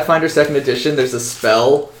 in Pathfinder 2nd Edition, there's a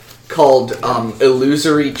spell called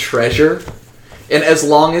Illusory Treasure. And as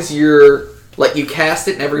long as you're Like, you cast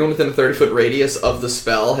it, and everyone within a 30-foot radius of the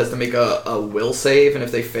spell has to make a will save, and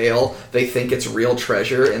if they fail, they think it's real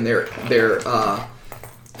treasure, and they're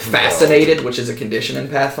fascinated, which is a condition in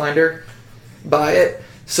Pathfinder, by it.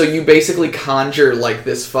 So you basically conjure, like,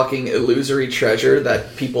 this fucking illusory treasure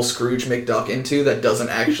that people Scrooge McDuck into that doesn't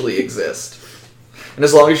actually exist. And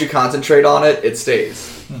as long as you concentrate on it, it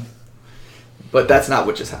stays. But that's not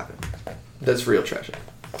what just happened. That's real treasure.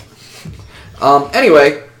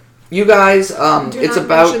 Anyway... You guys, Do it's not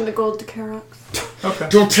about... mention the gold to Karox. Okay.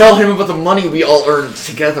 Don't tell him about the money we all earned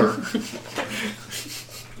together.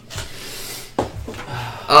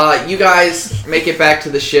 You guys make it back to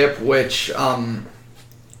the ship, which,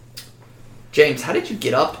 James, how did you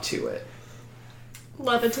get up to it?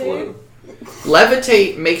 Levitate.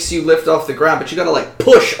 Levitate makes you lift off the ground, but you gotta, like,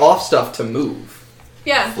 push off stuff to move.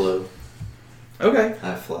 Yeah. Flew. Okay.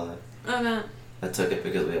 I fly. Oh, no. I took it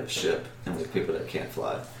because we have a ship and we have people that can't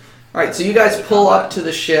fly. Alright, so you guys pull up to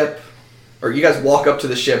the ship, or you guys walk up to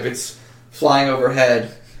the ship, it's flying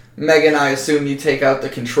overhead. Megan, I assume you take out the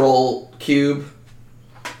control cube.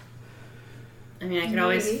 I mean, I could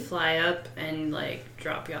always fly up and, like,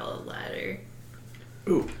 drop y'all a ladder.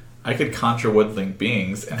 Ooh. I could conjure woodling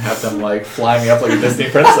beings and have them, like, fly me up like a Disney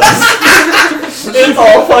princess. It's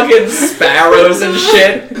all fucking sparrows and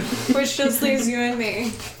shit. Which just leaves you and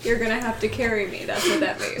me. You're gonna have to carry me, that's what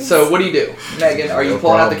that means. So what do you do? Megan, are you No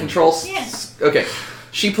pulling out the problem. controls? Yes. Okay.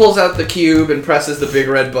 She pulls out the cube and presses the big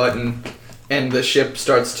red button, and the ship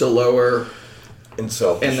starts to lower. In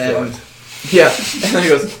self-destruct. And then... Yeah. And then it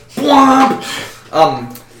goes... Bwomp!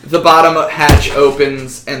 The bottom hatch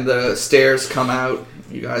opens, and the stairs come out.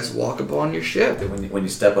 You guys walk up on your ship. When you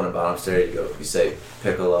step on the bottom stair, you say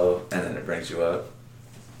Piccolo, and then it brings you up.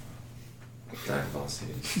 Dragon Ball Z.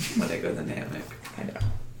 When they go dynamic. I know.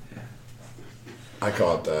 I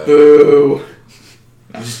caught that. Boo!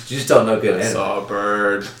 You just don't know good I anime. saw a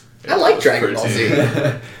bird. I like Dragon Ball Z.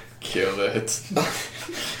 Kill it.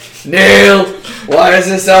 Nailed! Why is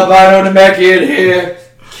this albino Namekian here?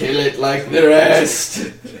 Kill it like the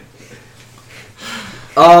rest.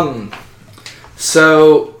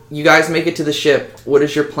 So, you guys make it to the ship. What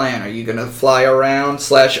is your plan? Are you gonna fly around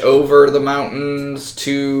 / over the mountains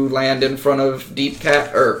to land in front of Deep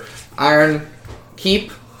Cat or Iron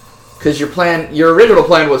Keep? Because your original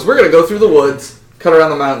plan was we're gonna go through the woods, cut around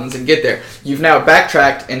the mountains, and get there. You've now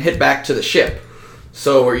backtracked and hit back to the ship.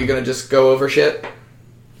 So, are you gonna just go over shit?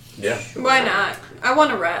 Yeah. Why not? I want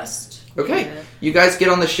to rest. Okay. Yeah. You guys get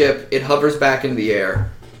on the ship. It hovers back into the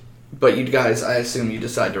air. But you guys, I assume you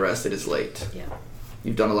decide to rest. It is late. Yeah.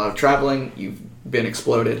 You've done a lot of traveling. You've been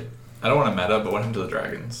exploded. I don't want to meta, but what happened to the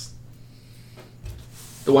dragons?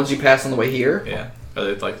 The ones you passed on the way here? Yeah. Are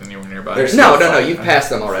they like nearby? There's- No. Still You've fine. passed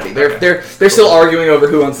them already. They're Okay. they're still arguing over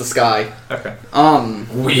who owns the sky. Okay.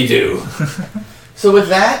 We do. So with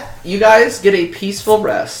that, you guys get a peaceful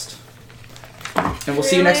rest. And we'll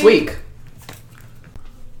see you next Really? week.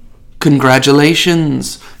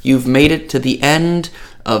 Congratulations! You've made it to the end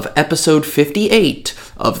of episode 58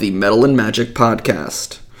 of the Metal and Magic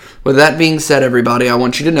podcast. With that being said, everybody, I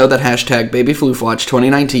want you to know that hashtag BabyFloofWatch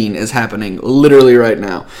 2019 is happening literally right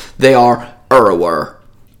now. They are Urwar.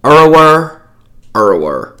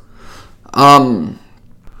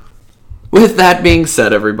 With that being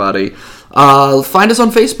said, everybody, find us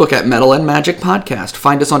on Facebook at Metal and Magic Podcast.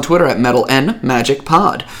 Find us on Twitter at Metal and Magic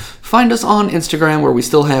Pod. Find us on Instagram, where we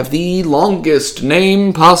still have the longest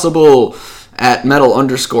name possible, at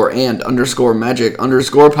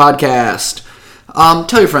Metal_and_Magic_Podcast.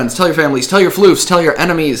 Tell your friends, tell your families, tell your floofs, tell your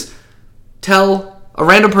enemies. Tell a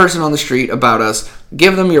random person on the street about us.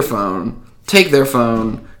 Give them your phone. Take their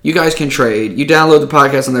phone. You guys can trade. You download the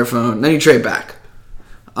podcast on their phone, then you trade back.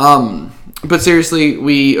 But seriously,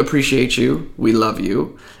 we appreciate you, we love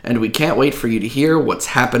you, and we can't wait for you to hear what's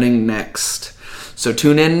happening next. So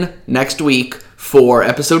tune in next week for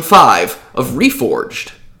episode 5 of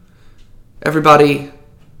Reforged. Everybody,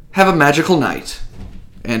 have a magical night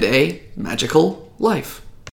and a magical life.